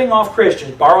like ripping off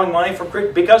Christians, borrowing money from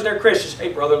Christians because they're Christians.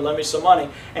 Hey, brother, lend me some money.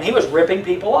 And he was ripping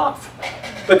people off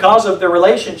because of their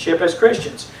relationship as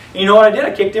Christians. And you know what I did?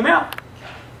 I kicked him out.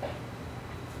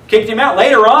 Kicked him out.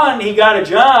 Later on, he got a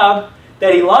job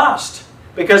that he lost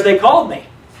because they called me.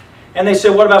 And they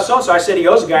said, "What about so-and-so?" I said, "He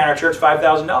owes a guy in our church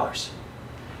 $5,000.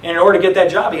 And in order to get that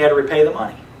job, he had to repay the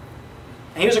money."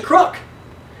 And he was a crook.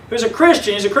 He was a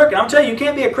Christian, he's a crook. And I'm telling you, you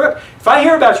can't be a crook. If I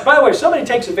hear about you, by the way, if somebody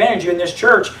takes advantage of you in this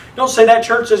church, don't say that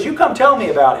church says, "You come tell me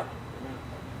about it."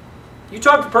 You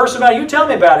talk to the person about it, you tell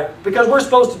me about it. Because we're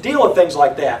supposed to deal with things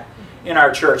like that in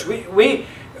our church.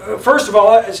 First of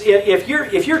all, if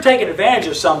you're taking advantage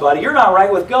of somebody, you're not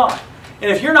right with God. And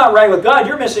if you're not right with God,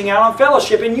 you're missing out on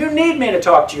fellowship. And you need me to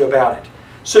talk to you about it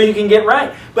so you can get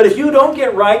right. But if you don't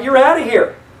get right, you're out of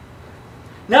here.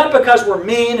 Not because we're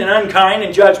mean and unkind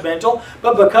and judgmental,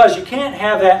 but because you can't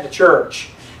have that in the church.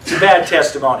 It's a bad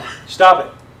testimony. Stop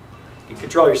it. You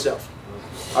control yourself.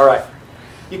 All right.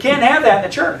 You can't have that in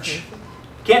the church.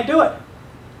 You can't do it.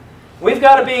 We've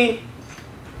got to be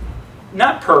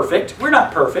not perfect. We're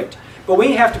not perfect. But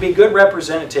we have to be good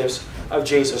representatives of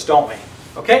Jesus, don't we?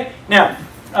 Okay? Now,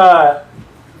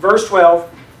 verse 12.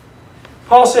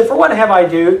 Paul said, "For what have I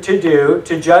to do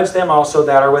to judge them also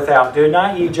that are without? Do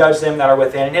not ye judge them that are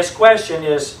within?" And his question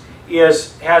has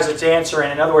its answer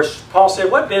in. In other words, Paul said,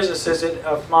 "What business is it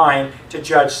of mine to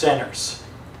judge sinners?"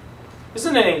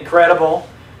 Isn't it incredible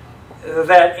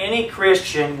that any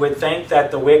Christian would think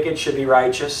that the wicked should be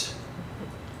righteous?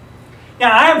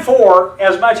 Now, I am for,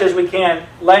 as much as we can,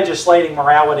 legislating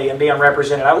morality and being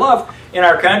represented. I love in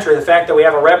our country the fact that we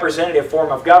have a representative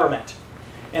form of government.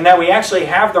 And that we actually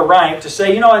have the right to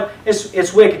say, you know what,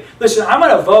 it's wicked. Listen, I'm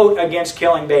going to vote against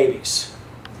killing babies.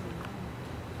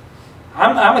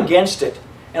 I'm against it.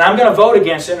 And I'm going to vote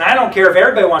against it. And I don't care if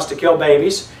everybody wants to kill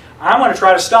babies. I'm going to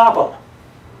try to stop them.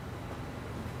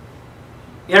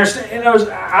 You understand? In other words,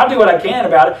 I'll do what I can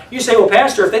about it. You say, well,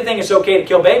 Pastor, if they think it's okay to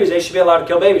kill babies, they should be allowed to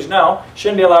kill babies. No,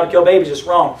 shouldn't be allowed to kill babies. It's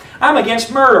wrong. I'm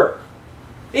against murder,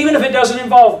 even if it doesn't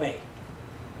involve me.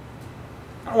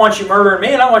 I don't want you murdering me,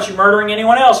 and I don't want you murdering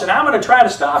anyone else, and I'm going to try to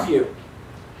stop you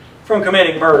from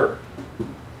committing murder.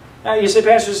 Now, you say,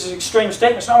 Pastor, this is an extreme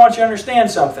statement, so I want you to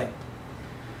understand something.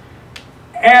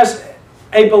 As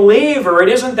a believer, it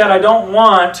isn't that I don't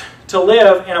want to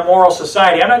live in a moral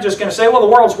society. I'm not just going to say, well, the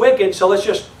world's wicked, so let's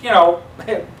just,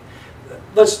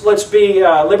 let's be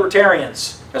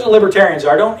libertarians. That's what libertarians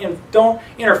are. Don't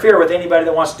interfere with anybody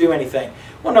that wants to do anything.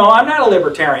 Well, no, I'm not a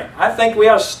libertarian. I think we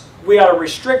ought to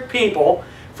restrict people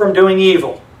from doing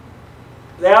evil.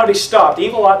 They ought to be stopped.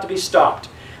 Evil ought to be stopped.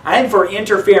 I'm for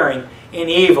interfering in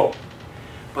evil.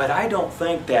 But I don't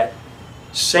think that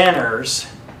sinners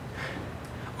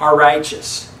are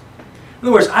righteous. In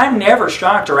other words, I'm never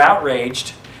shocked or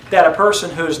outraged that a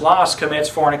person who's lost commits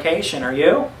fornication. Are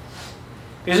you?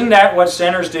 Isn't that what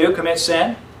sinners do, commit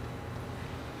sin?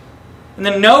 And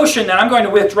the notion that I'm going to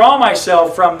withdraw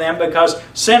myself from them because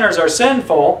sinners are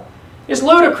sinful is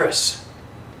ludicrous.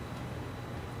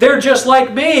 They're just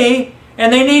like me,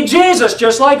 and they need Jesus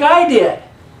just like I did.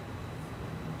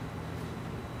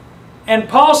 And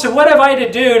Paul said, what have I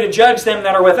to do to judge them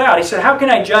that are without? He said, how can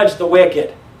I judge the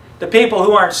wicked, the people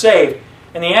who aren't saved?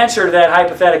 And the answer to that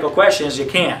hypothetical question is you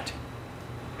can't.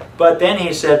 But then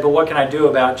he said, but what can I do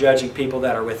about judging people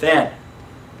that are within?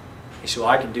 He said, well,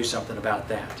 I can do something about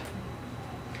that.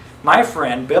 My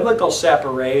friend, biblical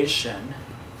separation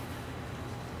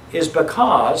is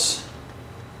because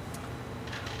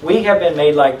we have been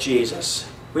made like Jesus.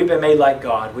 We've been made like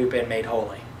God. We've been made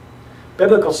holy.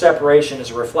 Biblical separation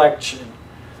is a reflection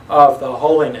of the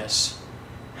holiness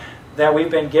that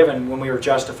we've been given when we were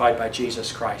justified by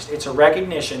Jesus Christ. It's a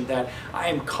recognition that I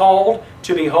am called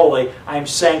to be holy. I'm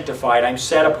sanctified. I'm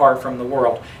set apart from the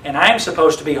world. And I'm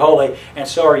supposed to be holy, and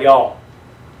so are y'all.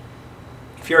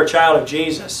 If you're a child of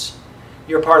Jesus,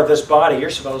 you're part of this body. You're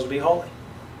supposed to be holy.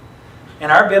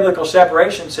 And our biblical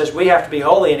separation says we have to be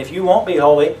holy, and if you won't be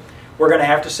holy, we're going to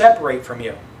have to separate from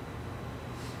you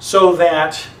so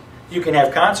that you can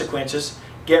have consequences,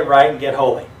 get right, and get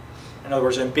holy. In other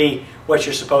words, and be what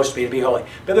you're supposed to be holy.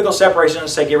 Biblical separation doesn't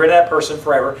say get rid of that person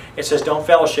forever. It says don't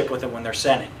fellowship with them when they're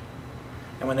sinning.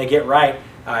 And when they get right,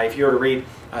 if you were to read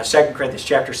 2 Corinthians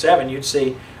chapter 7, you'd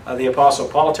see the Apostle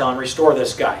Paul telling him, restore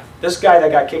this guy. This guy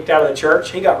that got kicked out of the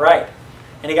church, he got right.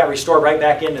 And he got restored right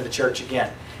back into the church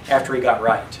again after he got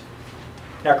right.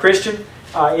 Now, Christian,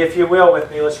 if you will with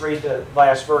me, let's read the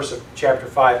last verse of chapter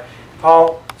 5.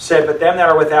 Paul said, but them that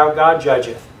are without God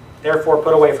judgeth. Therefore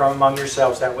put away from among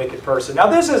yourselves that wicked person. Now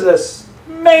this is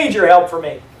a major help for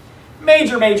me.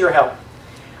 Major, major help.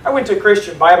 I went to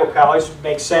Christian Bible college. It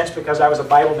makes sense because I was a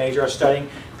Bible major. I was studying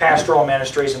pastoral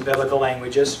ministries and biblical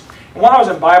languages. And when I was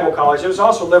in Bible college, it was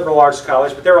also liberal arts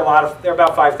college, but there were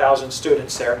about 5,000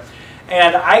 students there.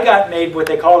 And I got made what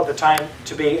they called at the time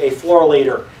to be a floor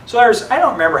leader. So there's, I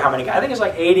don't remember how many guys. I think it's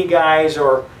like 80 guys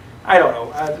or, I don't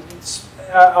know,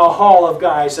 a hall of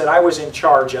guys that I was in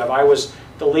charge of. I was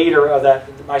the leader of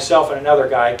that, myself and another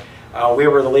guy. We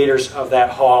were the leaders of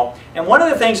that hall. And one of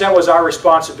the things that was our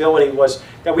responsibility was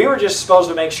that we were just supposed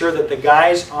to make sure that the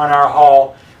guys on our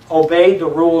hall obeyed the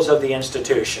rules of the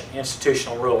institution,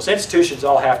 institutional rules. Institutions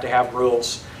all have to have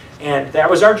rules. And that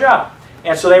was our job.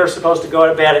 And so they were supposed to go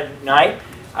to bed at night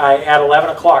at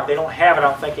 11 o'clock. They don't have it, I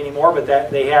don't think, anymore, but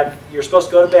that they had, you're supposed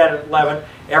to go to bed at 11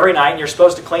 every night, and you're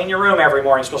supposed to clean your room every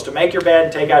morning. You're supposed to make your bed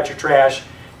and take out your trash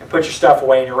and put your stuff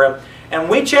away in your room. And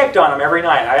we checked on them every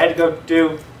night. I had to go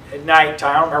do at night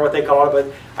time, I don't remember what they call it,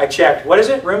 but I checked. What is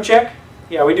it? Room check?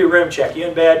 Yeah, we do room check. You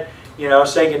in bed, you know,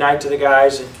 say goodnight to the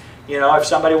guys. And, you know, if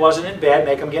somebody wasn't in bed,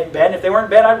 make them get in bed. And if they weren't in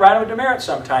bed, I'd write them a demerit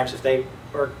sometimes if they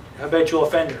were habitual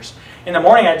offenders. In the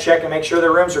morning, I'd check and make sure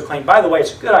their rooms are clean. By the way,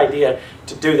 it's a good idea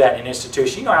to do that in an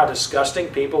institution. You know how disgusting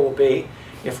people will be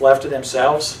if left to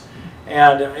themselves?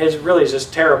 And it really is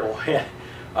just terrible.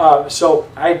 So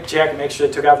I'd check and make sure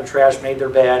they took out the trash, made their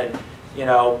bed, and, you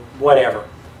know, whatever.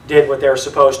 Did what they were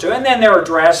supposed to. And then there were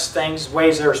dress things,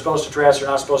 ways they were supposed to dress or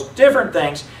not supposed to, different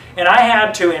things. And I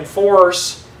had to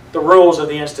enforce the rules of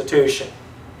the institution.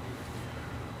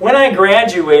 When I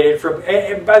graduated from,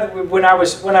 when I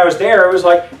was there, it was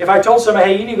like if I told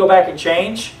somebody, hey, you need to go back and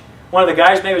change. One of the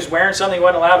guys maybe was wearing something he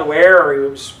wasn't allowed to wear, or he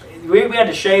was, we had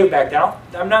to shave back then.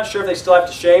 I'm not sure if they still have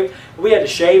to shave, but we had to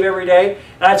shave every day.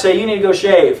 And I'd say, you need to go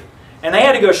shave. And they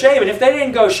had to go shave. And if they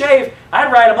didn't go shave,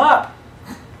 I'd write them up.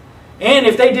 And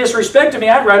if they disrespected me,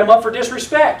 I'd write them up for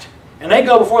disrespect. And they'd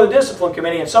go before the discipline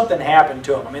committee and something happened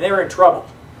to them. I mean, they were in trouble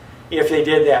if they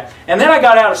did that. And then I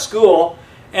got out of school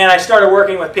and I started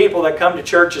working with people that come to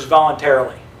churches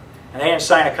voluntarily. And they didn't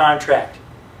sign a contract.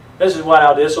 This is what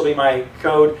I'll do. This will be my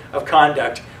code of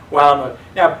conduct. While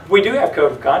now, we do have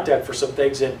code of conduct for some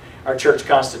things in our church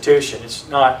constitution. It's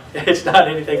not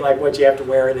anything like what you have to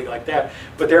wear or anything like that.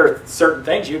 But there are certain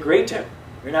things you agree to.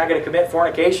 You're not going to commit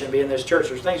fornication and be in this church.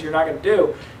 There's things you're not going to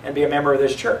do and be a member of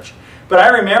this church. But I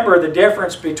remember the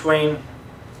difference between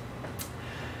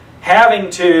having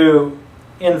to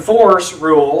enforce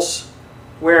rules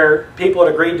where people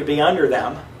had agreed to be under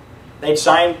them. They'd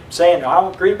sign saying,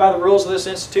 I'll agree by the rules of this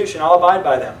institution. I'll abide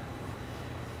by them.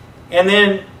 And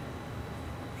then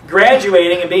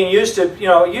graduating and being used to, you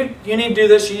know, you need to do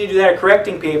this, you need to do that,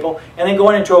 correcting people, and then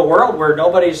going into a world where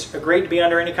nobody's agreed to be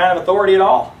under any kind of authority at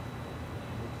all.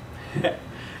 And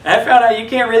I found out you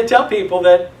can't really tell people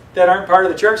that aren't part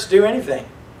of the church to do anything.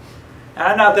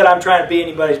 And not that I'm trying to be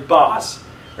anybody's boss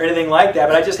or anything like that,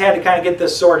 but I just had to kind of get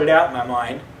this sorted out in my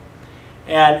mind.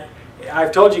 And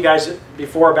I've told you guys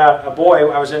before about a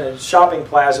boy. I was in a shopping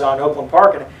plaza on Oakland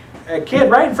Park, and a kid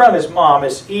right in front of his mom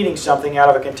is eating something out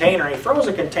of a container, and he throws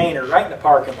a container right in the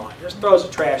parking lot. Just throws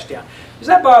the trash down. Does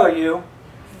that bother you?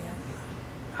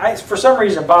 For some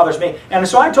reason, it bothers me. And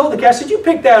so I told the kid, I said, you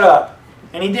pick that up.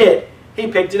 And he did. He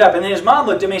picked it up. And then his mom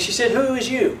looked at me and she said, who is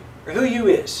you? Or who you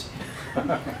is?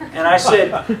 And I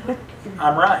said,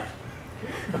 I'm Ryan.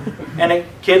 And the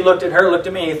kid looked at her, looked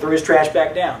at me, and he threw his trash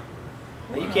back down.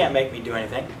 Well, you can't make me do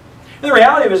anything. And the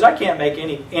reality of it is I can't make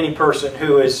any person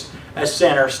who is a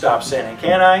sinner stop sinning,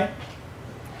 can I?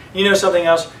 You know something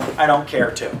else? I don't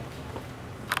care to.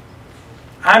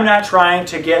 I'm not trying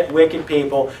to get wicked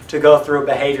people to go through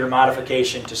behavior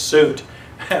modification to suit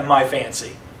my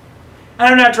fancy.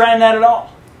 I'm not trying that at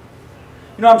all.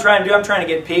 You know what I'm trying to do? I'm trying to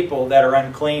get people that are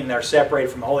unclean, that are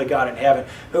separated from holy God in heaven,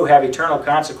 who have eternal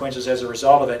consequences as a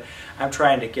result of it. I'm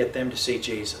trying to get them to see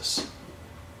Jesus.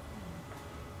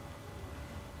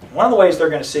 One of the ways they're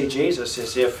going to see Jesus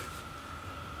is if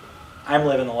I'm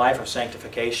living the life of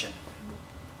sanctification.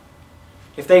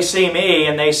 If they see me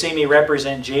and they see me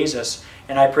represent Jesus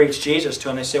and I preach Jesus to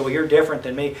them, they say, well, you're different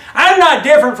than me. I'm not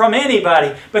different from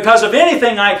anybody because of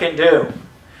anything I can do.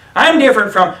 I'm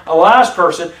different from a lost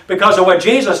person because of what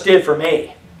Jesus did for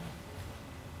me.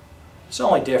 It's the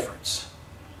only difference.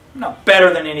 I'm not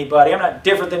better than anybody. I'm not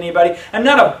different than anybody. I'm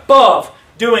not above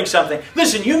doing something.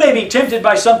 Listen, you may be tempted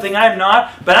by something I'm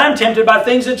not, but I'm tempted by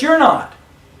things that you're not.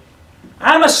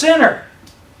 I'm a sinner,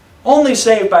 only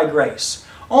saved by grace.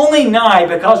 Only nigh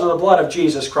because of the blood of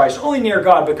Jesus Christ. Only near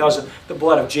God because of the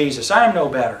blood of Jesus. I am no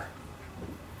better.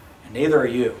 And neither are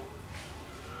you.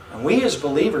 And we as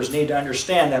believers need to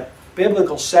understand that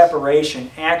biblical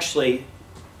separation actually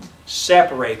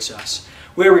separates us.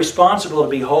 We're responsible to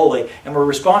be holy, and we're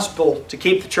responsible to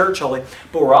keep the church holy,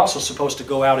 but we're also supposed to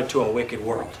go out into a wicked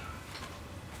world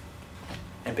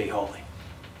and be holy.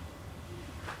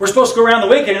 We're supposed to go around the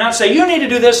wicked and not say, you need to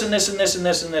do this and this and this and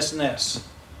this and this and this.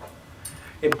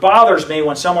 It bothers me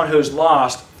when someone who's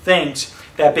lost thinks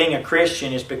that being a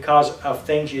Christian is because of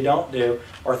things you don't do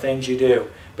or things you do,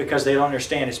 because they don't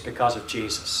understand it's because of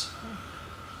Jesus.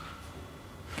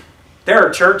 There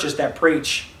are churches that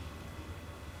preach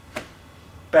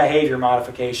behavior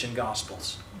modification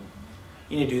gospels.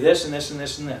 You need to do this and this and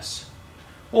this and this.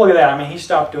 Well, look at that. I mean, he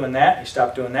stopped doing that, he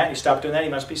stopped doing that, he stopped doing that, he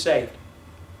must be saved.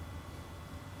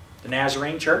 The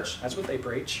Nazarene church, that's what they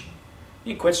preach. You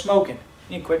need to quit smoking.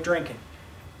 You need to quit drinking.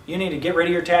 You need to get rid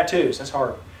of your tattoos. That's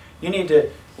hard. You need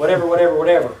to whatever, whatever,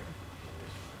 whatever.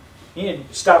 You need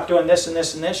to stop doing this and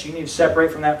this and this. You need to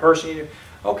separate from that person. You need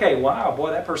to, okay, wow, boy,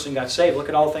 that person got saved. Look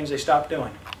at all the things they stopped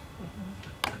doing.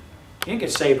 You didn't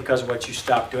get saved because of what you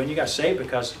stopped doing. You got saved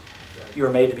because you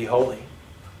were made to be holy.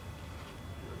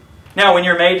 Now, when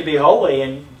you're made to be holy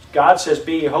and God says,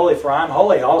 be ye holy for I'm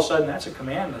holy, all of a sudden that's a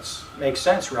command that makes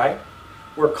sense, right?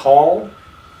 We're called.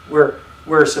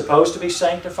 We're supposed to be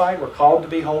sanctified. We're called to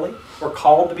be holy. We're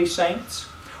called to be saints.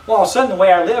 Well, all of a sudden the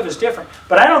way I live is different.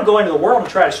 But I don't go into the world and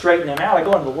try to straighten them out. I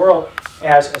go into the world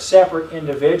as a separate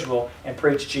individual and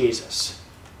preach Jesus.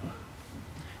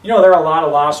 You know, there are a lot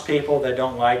of lost people that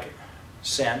don't like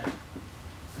sin.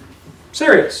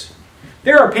 Serious.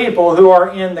 There are people who are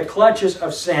in the clutches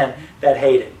of sin that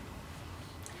hate it.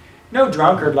 No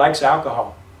drunkard likes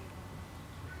alcohol.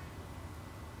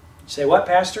 You say, what,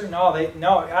 Pastor? No,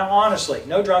 honestly,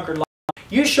 no drunkard likes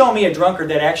alcohol. You show me a drunkard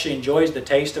that actually enjoys the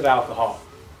taste of alcohol.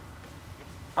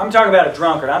 I'm talking about a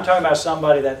drunkard. I'm talking about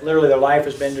somebody that literally their life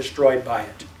has been destroyed by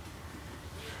it.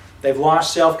 They've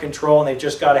lost self-control and they've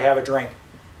just got to have a drink.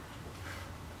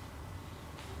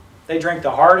 They drink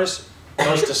the hardest,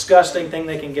 most disgusting thing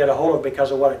they can get a hold of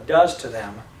because of what it does to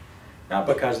them. Not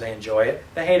because they enjoy it.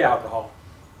 They hate alcohol.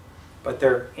 But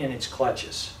they're in its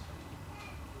clutches.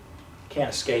 Can't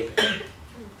escape it.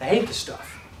 They hate the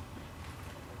stuff.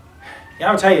 You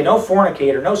know, I'll tell you, no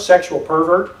fornicator, no sexual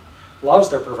pervert loves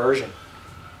their perversion.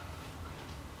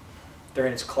 They're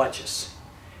in its clutches.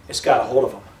 It's got a hold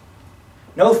of them.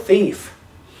 No thief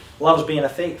loves being a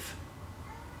thief.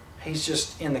 He's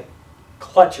just in the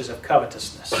clutches of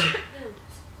covetousness.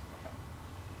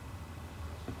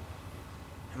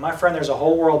 And my friend, there's a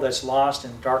whole world that's lost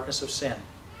in the darkness of sin.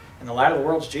 And the light of the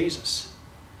world is Jesus.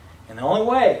 And the only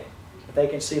way that they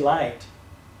can see light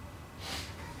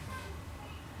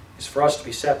is for us to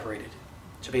be separated,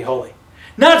 to be holy.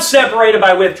 Not separated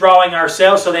by withdrawing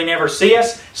ourselves so they never see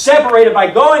us. Separated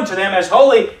by going to them as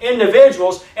holy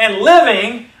individuals and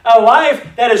living a life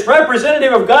that is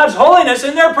representative of God's holiness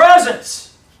in their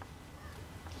presence.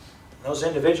 Those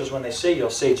individuals, when they see, you'll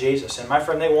see Jesus. And my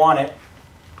friend, they want it.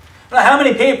 Now, how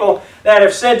many people that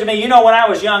have said to me, you know, when I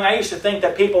was young, I used to think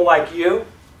that people like you,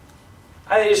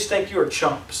 I used to think you were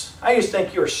chumps. I used to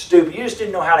think you were stupid. You just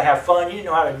didn't know how to have fun. You didn't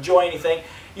know how to enjoy anything.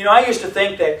 You know, I used to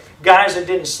think that guys that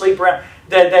didn't sleep around,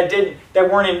 that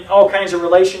weren't in all kinds of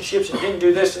relationships and didn't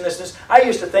do this and this and this, I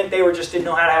used to think they just didn't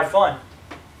know how to have fun.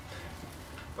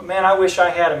 But man, I wish I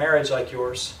had a marriage like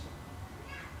yours.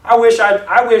 I wish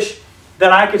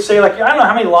that I could say, like, I don't know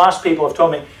how many lost people have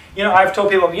told me, you know, I've told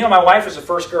people, you know, my wife was the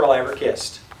first girl I ever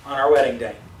kissed on our wedding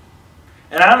day.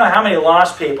 And I don't know how many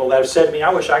lost people that have said to me,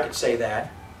 I wish I could say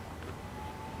that.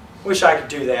 Wish I could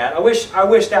do that. I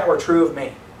wish that were true of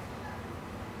me.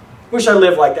 Wish I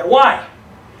lived like that. Why?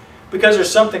 Because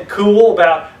there's something cool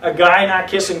about a guy not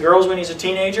kissing girls when he's a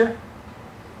teenager?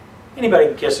 Anybody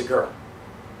can kiss a girl.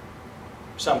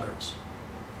 Some girls.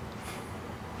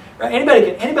 Right?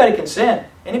 Anybody can sin.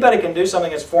 Anybody can do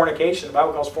something that's fornication. The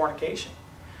Bible calls fornication.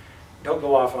 Don't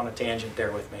go off on a tangent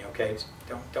there with me, okay?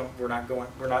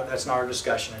 That's not our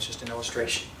discussion. It's just an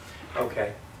illustration.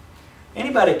 Okay.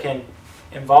 Anybody can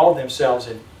involve themselves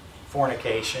in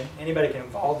fornication. Anybody can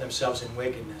involve themselves in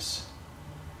wickedness.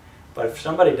 But if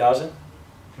somebody doesn't,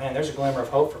 man, there's a glimmer of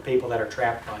hope for people that are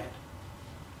trapped by it.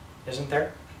 Isn't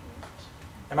there?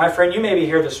 And my friend, you may be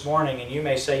here this morning and you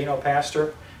may say, you know,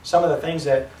 Pastor, some of the things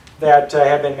that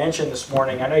have been mentioned this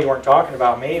morning, I know you weren't talking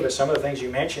about me, but some of the things you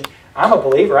mentioned, I'm a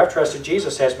believer. I've trusted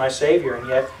Jesus as my Savior, and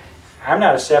yet I'm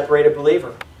not a separated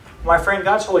believer. My friend,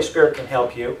 God's Holy Spirit can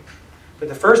help you. But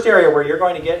the first area where you're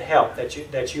going to get help,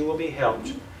 that you will be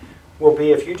helped, will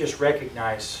be if you just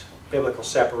recognize biblical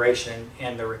separation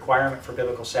and the requirement for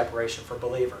biblical separation for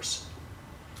believers.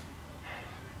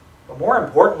 But more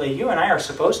importantly, you and I are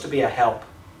supposed to be a help.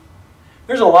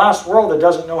 There's a lost world that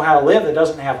doesn't know how to live, that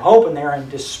doesn't have hope, and they're in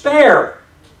despair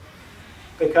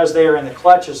because they are in the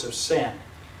clutches of sin.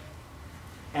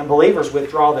 And believers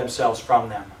withdraw themselves from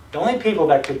them. The only people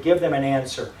that could give them an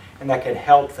answer and that could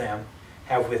help them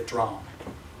have withdrawn.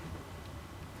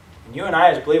 And you and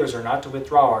I as believers are not to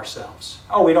withdraw ourselves.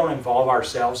 Oh, we don't involve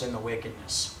ourselves in the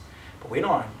wickedness. But we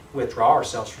don't withdraw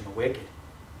ourselves from the wicked.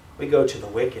 We go to the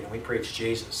wicked and we preach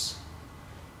Jesus.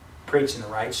 Preach in the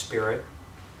right spirit.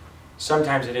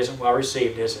 Sometimes it isn't well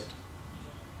received, is it?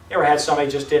 You ever had somebody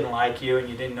just didn't like you and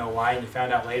you didn't know why, and you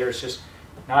found out later it's just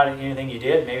not anything you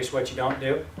did, maybe it's what you don't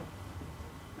do?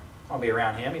 I'll be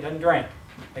around him, he doesn't drink.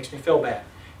 Makes me feel bad.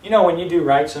 You know, when you do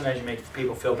right, sometimes you make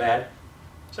people feel bad.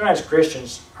 Sometimes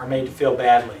Christians are made to feel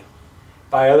badly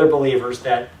by other believers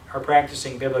that are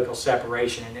practicing biblical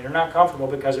separation, and they're not comfortable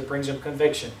because it brings them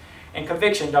conviction. And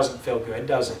conviction doesn't feel good,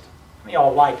 does it? We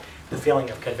all like the feeling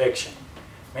of conviction.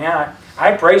 Man,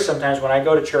 I pray sometimes when I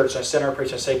go to church, I sit there and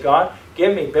preach, I say, God,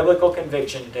 give me biblical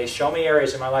conviction today. Show me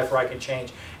areas in my life where I can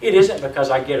change. It isn't because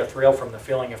I get a thrill from the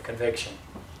feeling of conviction.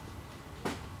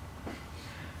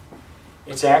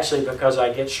 It's actually because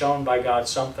I get shown by God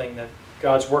something that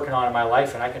God's working on in my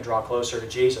life and I can draw closer to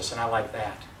Jesus, and I like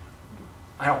that.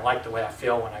 I don't like the way I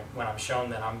feel when I'm shown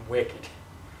that I'm wicked.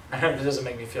 It doesn't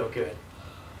make me feel good.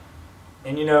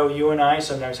 And you know, you and I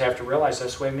sometimes have to realize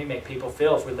that's the way we make people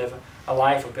feel if we live a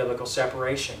life of biblical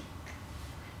separation.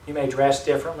 You may dress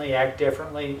differently, act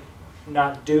differently,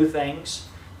 not do things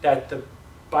that the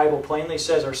Bible plainly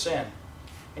says are sin.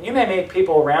 And you may make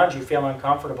people around you feel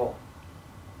uncomfortable.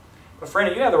 But friend,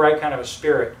 if you have the right kind of a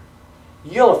spirit,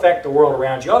 you'll affect the world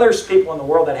around you. Oh, there's people in the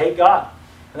world that hate God.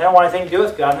 And they don't want anything to do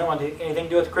with God. They don't want anything to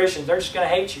do with Christians. They're just going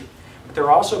to hate you. But there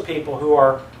are also people who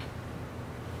are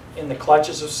in the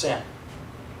clutches of sin.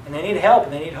 And they need help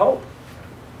and they need hope.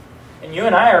 And you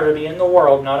and I are to be in the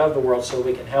world, not of the world, so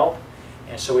we can help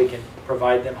and so we can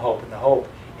provide them hope. And the hope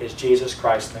is Jesus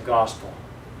Christ and the gospel.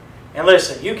 And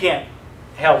listen, you can't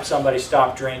help somebody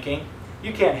stop drinking.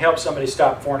 You can't help somebody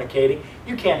stop fornicating.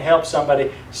 You can't help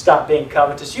somebody stop being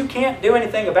covetous. You can't do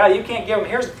anything about it. You can't give them,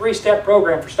 here's a 3-step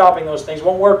program for stopping those things. It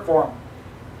won't work for them.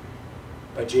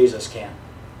 But Jesus can.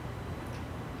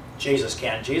 Jesus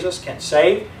can. Jesus can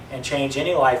save and change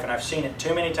any life, and I've seen it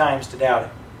too many times to doubt it.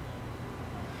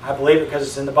 I believe it because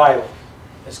it's in the Bible.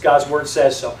 It's God's Word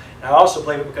says so. And I also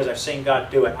believe it because I've seen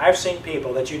God do it. I've seen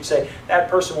people that you'd say, that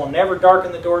person will never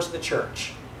darken the doors of the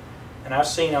church. And I've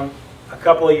seen them a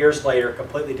couple of years later, a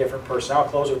completely different person. I'll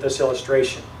close with this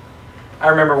illustration. I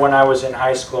remember when I was in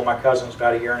high school, my cousin was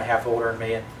about 1.5 years older than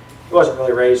me, and he wasn't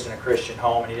really raised in a Christian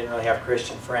home, and he didn't really have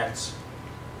Christian friends.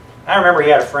 I remember he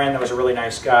had a friend that was a really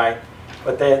nice guy,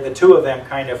 but the two of them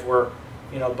kind of were,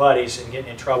 you know, buddies and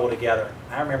getting in trouble together.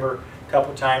 I remember a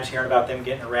couple times hearing about them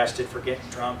getting arrested for getting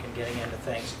drunk and getting into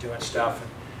things, and doing stuff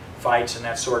and fights and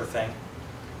that sort of thing.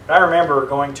 But I remember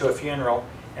going to a funeral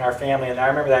in our family, and I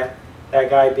remember that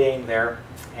guy being there,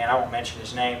 and I won't mention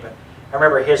his name, but I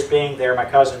remember his being there, my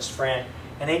cousin's friend,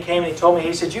 and he came and he told me,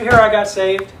 he said, "You hear I got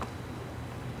saved?"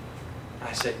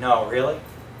 I said, "No, really?"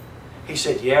 He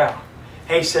said, "Yeah."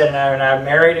 He said, and I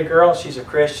married a girl, she's a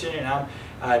Christian, and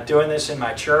I'm doing this in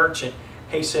my church, and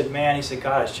he said, "Man," he said,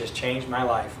 "God has just changed my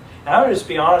life." And I would just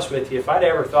be honest with you, if I'd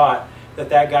ever thought that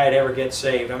guy would ever get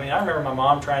saved, I mean, I remember my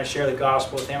mom trying to share the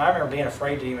gospel with him. I remember being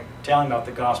afraid to even tell him about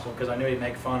the gospel because I knew he'd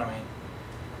make fun of me.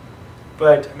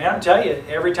 But, I mean, I'll tell you,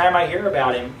 every time I hear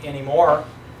about him anymore,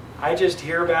 I just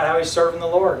hear about how he's serving the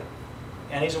Lord.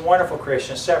 And he's a wonderful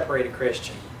Christian, a separated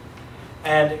Christian.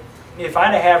 And if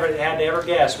I'd had to ever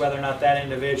guess whether or not that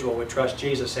individual would trust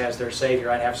Jesus as their Savior,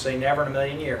 I'd have to say never in a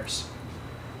million years.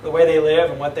 the way they live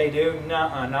and what they do?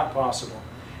 Nuh-uh, not possible.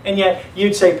 And yet,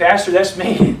 you'd say, Pastor, that's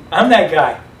me. I'm that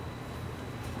guy.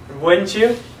 Wouldn't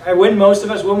you? Wouldn't most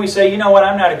of us? Wouldn't we say, you know what,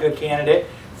 I'm not a good candidate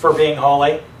for being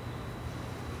holy?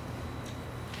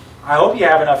 I hope you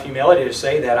have enough humility to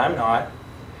say that. I'm not.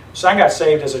 So I got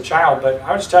saved as a child, but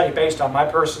I'll just tell you, based on my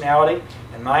personality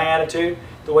and my attitude,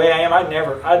 the way I am, I'd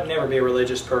never be a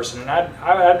religious person, and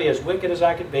I'd be as wicked as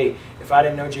I could be if I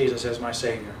didn't know Jesus as my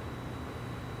Savior.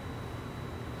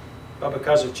 But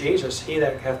because of Jesus, He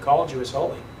that hath called you is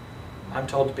holy. I'm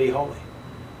told to be holy.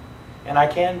 And I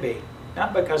can be.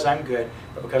 Not because I'm good,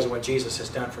 but because of what Jesus has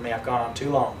done for me. I've gone on too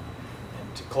long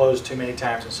and closed too many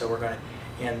times, and so we're going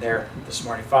to end there this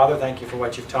morning. Father, thank you for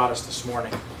what you've taught us this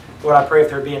morning. Lord, I pray if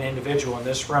there be an individual in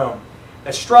this room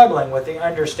that's struggling with the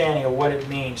understanding of what it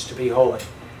means to be holy,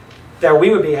 that we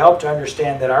would be helped to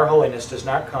understand that our holiness does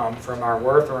not come from our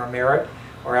worth or our merit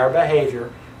or our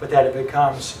behavior, but that it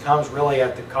comes really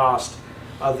at the cost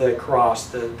of the cross,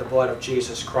 the blood of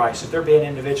Jesus Christ. If there be an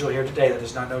individual here today that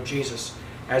does not know Jesus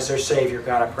as their Savior,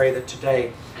 God, I pray that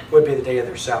today would be the day of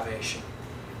their salvation.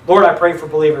 Lord, I pray for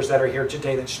believers that are here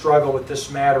today that struggle with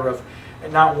this matter of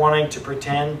not wanting to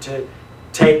pretend to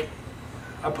take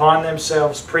upon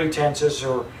themselves pretenses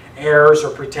or errors or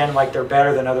pretend like they're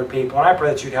better than other people. And I pray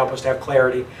that you'd help us to have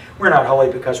clarity. We're not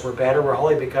holy because we're better. We're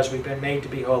holy because we've been made to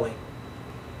be holy.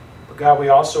 But God, we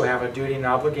also have a duty and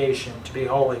obligation to be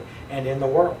holy and in the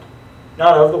world.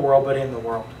 Not of the world, but in the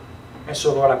world. And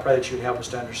so, Lord, I pray that you'd help us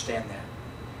to understand that.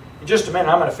 In just a minute,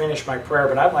 I'm going to finish my prayer,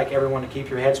 but I'd like everyone to keep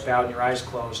your heads bowed and your eyes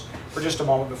closed for just a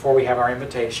moment before we have our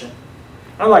invitation.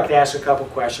 I'd like to ask a couple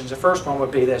questions. The first one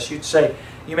would be this. You'd say,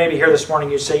 you may be here this morning,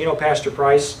 you'd say, you know, Pastor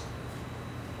Price,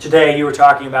 today you were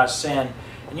talking about sin,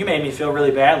 and you made me feel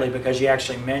really badly because you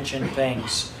actually mentioned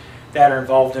things that are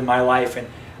involved in my life. And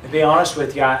to be honest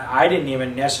with you, I didn't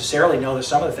even necessarily know that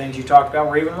some of the things you talked about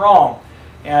were even wrong.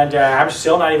 And I'm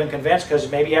still not even convinced because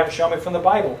maybe you haven't shown me from the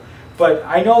Bible. But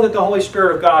I know that the Holy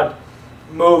Spirit of God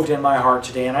moved in my heart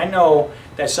today. And I know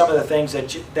that some of the things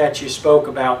that you spoke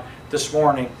about this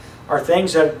morning are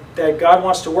things that God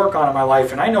wants to work on in my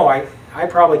life. And I know I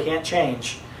probably can't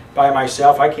change by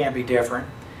myself. I can't be different.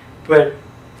 But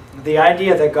the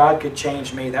idea that God could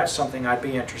change me, that's something I'd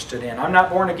be interested in. I'm not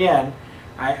born again.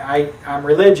 I'm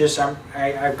religious.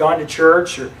 I've gone to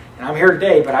church, and I'm here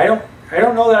today, but I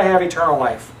don't know that I have eternal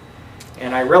life.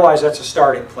 And I realize that's a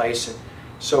starting place. And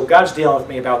so God's dealing with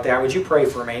me about that. Would you pray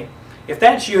for me? If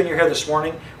that's you and you're here this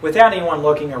morning, without anyone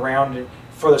looking around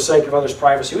for the sake of others'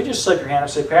 privacy, would you just slip your hand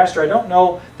and say, Pastor, I don't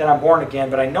know that I'm born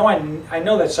again, but I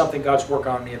know that's something God's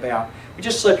working on me about. Would you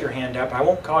just slip your hand up? I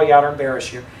won't call you out or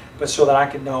embarrass you, but so that I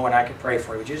can know and I can pray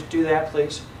for you. Would you just do that,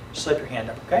 please? Slip your hand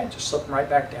up, okay? Just slip them right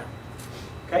back down.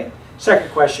 Okay?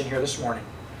 Second question here this morning.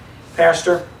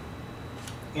 Pastor,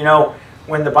 you know,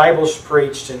 when the Bible's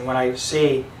preached and when I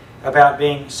see about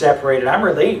being separated, I'm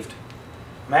relieved.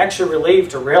 I'm actually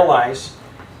relieved to realize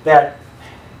that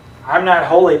I'm not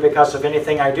holy because of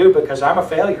anything I do, because I'm a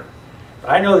failure.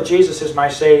 But I know that Jesus is my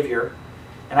Savior.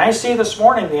 And I see this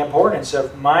morning the importance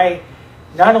of my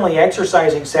not only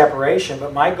exercising separation,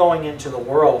 but my going into the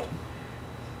world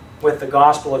with the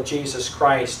gospel of Jesus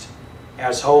Christ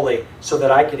as holy so that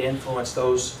I could influence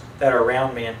those that are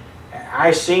around me. And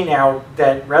I see now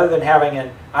that rather than having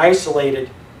an isolated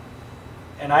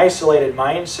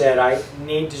mindset, I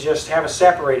need to just have a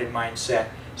separated mindset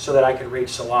so that I could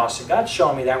reach the lost. And God's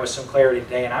showing me that with some clarity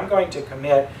today, and I'm going to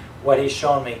commit what He's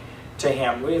shown me to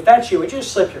Him. If that's you, would you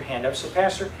just slip your hand up? Say,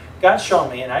 Pastor, God's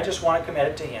shown me, and I just want to commit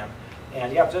it to Him.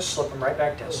 And yeah, just slip them right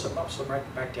back down. Slip them up, slip them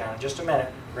right back down. In just a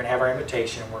minute, we're going to have our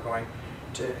invitation, and we're going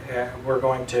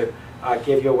to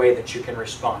give you a way that you can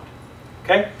respond.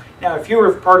 Okay? Now, if you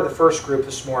were part of the first group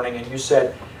this morning and you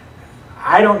said,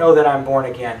 I don't know that I'm born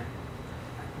again,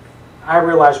 I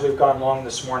realize we've gone long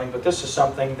this morning, but this is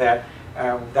something that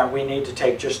we need to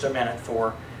take just a minute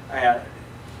for.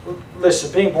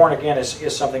 Listen, being born again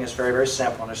is something that's very, very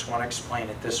simple, and I just want to explain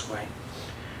it this way.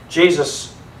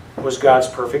 Jesus was God's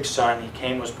perfect Son. He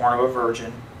came, was born of a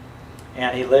virgin,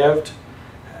 and He lived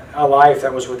a life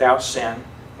that was without sin.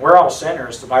 We're all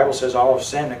sinners. The Bible says all have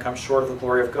sinned and come short of the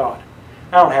glory of God.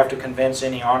 I don't have to convince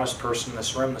any honest person in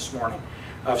this room this morning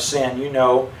of sin. You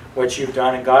know what you've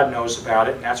done, and God knows about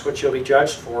it, and that's what you'll be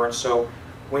judged for. And so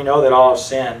we know that all have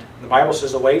sinned. The Bible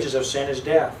says the wages of sin is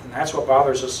death, and that's what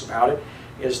bothers us about it,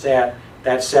 is that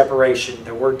separation.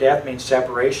 The word death means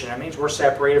separation. That means we're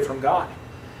separated from God.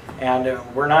 And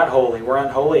we're not holy. We're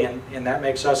unholy, and that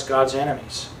makes us God's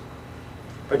enemies.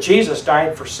 But Jesus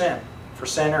died for sin, for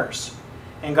sinners.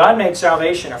 And God made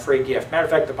salvation a free gift. Matter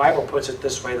of fact, the Bible puts it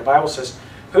this way. The Bible says,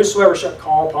 whosoever shall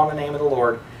call upon the name of the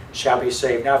Lord shall be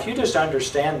saved. Now, if you just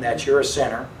understand that you're a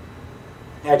sinner,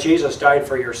 that Jesus died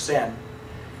for your sin,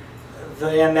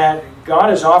 and that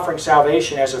God is offering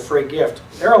salvation as a free gift,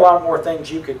 there are a lot more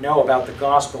things you could know about the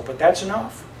gospel, but that's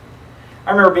enough.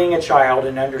 I remember being a child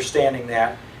and understanding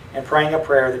that and praying a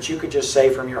prayer that you could just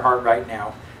say from your heart right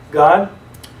now, God,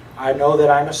 I know that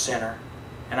I'm a sinner,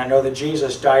 and I know that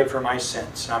Jesus died for my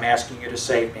sins, and I'm asking you to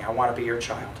save me. I want to be your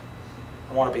child.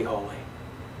 I want to be holy.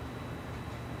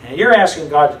 And you're asking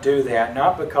God to do that,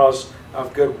 not because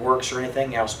of good works or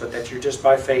anything else, but that you're just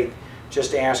by faith,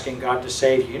 just asking God to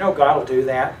save you. You know God will do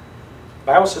that. The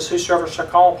Bible says, whosoever shall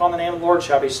call upon the name of the Lord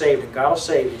shall be saved, and God will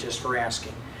save you just for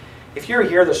asking. If you're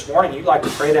here this morning, you'd like to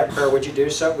pray that prayer, would you do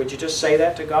so? Would you just say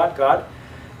that to God? God,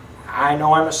 I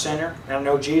know I'm a sinner, and I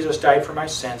know Jesus died for my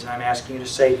sins, and I'm asking you to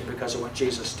save me because of what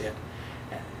Jesus did.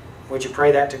 Would you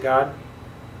pray that to God?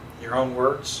 Your own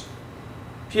words?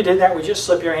 If you did that, would you just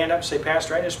slip your hand up and say,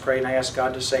 Pastor, I just prayed and I asked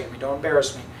God to save me. Don't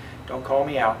embarrass me. Don't call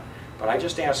me out. But I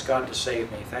just asked God to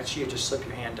save me. If that's you, just slip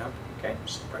your hand up. Okay?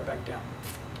 Slip right back down.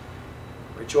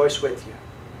 Rejoice with you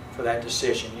for that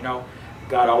decision. You know,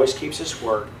 God always keeps His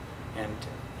word. And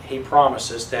He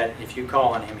promises that if you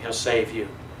call on Him, He'll save you.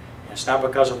 And it's not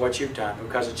because of what you've done, but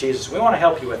because of Jesus. We want to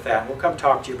help you with that. We'll come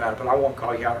talk to you about it, but I won't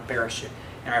call you out or embarrass you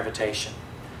in our invitation.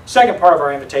 Second part of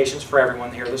our invitation is for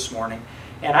everyone here this morning.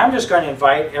 And I'm just going to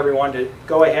invite everyone to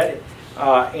go ahead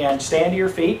and stand to your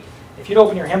feet. If you'd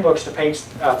open your hymn books to page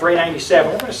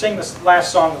 397, we're going to sing this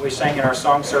last song that we sang in our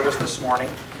song service this morning.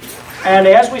 And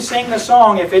as we sing the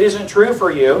song, if it isn't true for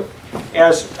you,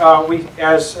 as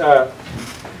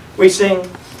we sing,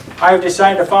 I have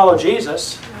decided to follow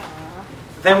Jesus,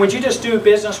 then would you just do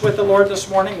business with the Lord this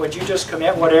morning? Would you just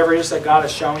commit whatever it is that God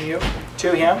has shown you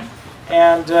to Him?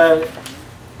 And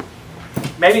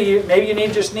maybe you need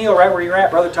to just kneel right where you're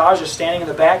at. Brother Taj is standing in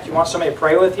the back. You want somebody to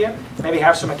pray with you? Maybe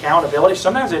have some accountability.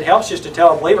 Sometimes it helps just to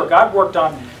tell a believer, God worked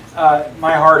on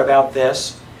my heart about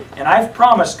this, and I've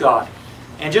promised God.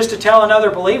 And just to tell another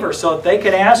believer so that they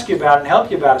can ask you about it and help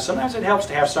you about it. Sometimes it helps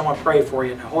to have someone pray for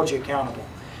you and hold you accountable.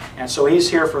 And so He's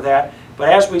here for that. But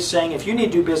as we sing, if you need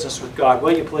to do business with God,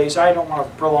 will you please? I don't want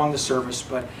to prolong the service,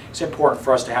 but it's important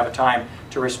for us to have a time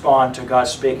to respond to God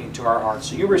speaking to our hearts.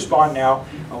 So you respond now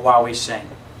while we sing.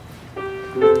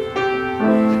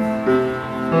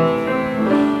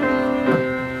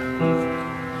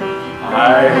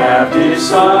 I have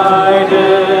decided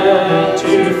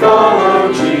to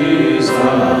follow Jesus.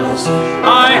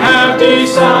 I have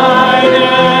decided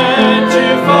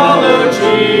to follow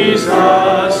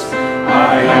Jesus.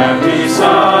 I have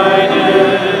decided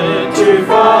to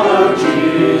follow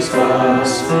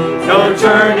Jesus. No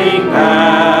turning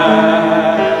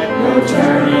back, no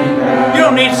turning back. You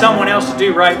don't need someone else to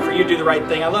do right for you to do the right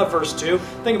thing. I love verse 2.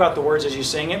 Think about the words as you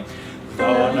sing it.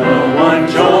 Though no one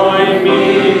join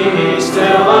me,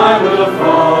 still I will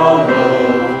follow.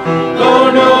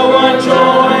 Though no one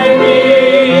join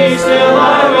me, still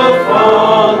I will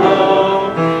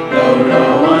follow. Though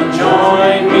no one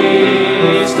join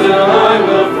me, still I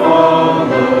will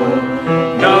follow.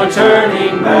 No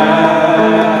turning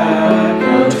back,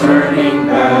 no turning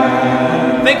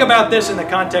back. Think about this in the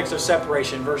context of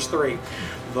separation. Verse 3.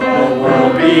 The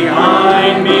world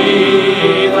behind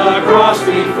me, the cross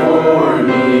before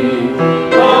me.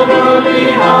 The world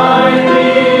behind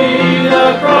me,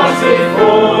 the cross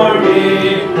before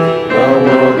me. The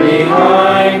world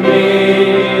behind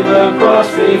me, the cross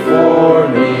before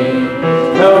me.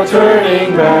 No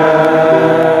turning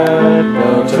back,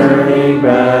 no turning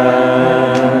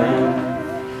back.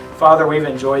 Father, we've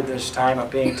enjoyed this time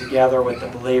of being together with the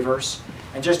believers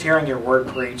and just hearing your word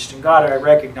preached. And God, I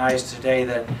recognize today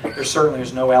that there certainly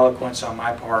is no eloquence on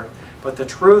my part, but the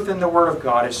truth in the Word of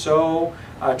God is so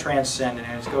transcendent,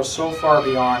 and it goes so far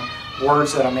beyond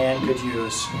words that a man could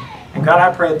use. And God,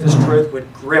 I pray that this truth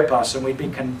would grip us and we'd be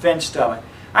convinced of it.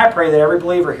 I pray that every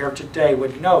believer here today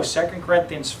would know 2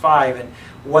 Corinthians 5 and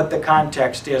what the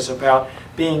context is about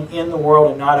being in the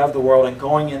world and not of the world and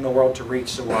going in the world to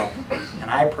reach the world.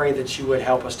 And I pray that you would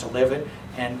help us to live it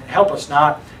and help us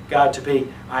not, God, to be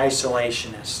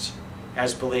isolationists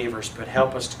as believers, but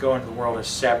help us to go into the world as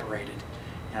separated.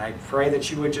 And I pray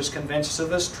that you would just convince us of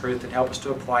this truth and help us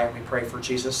to apply it. We pray for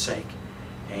Jesus' sake.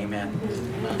 Amen.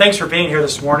 Thanks for being here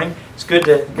this morning. It's good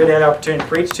to have an opportunity to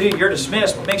preach to you. You're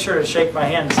dismissed, but make sure to shake my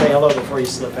hand and say hello before you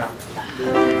slip out.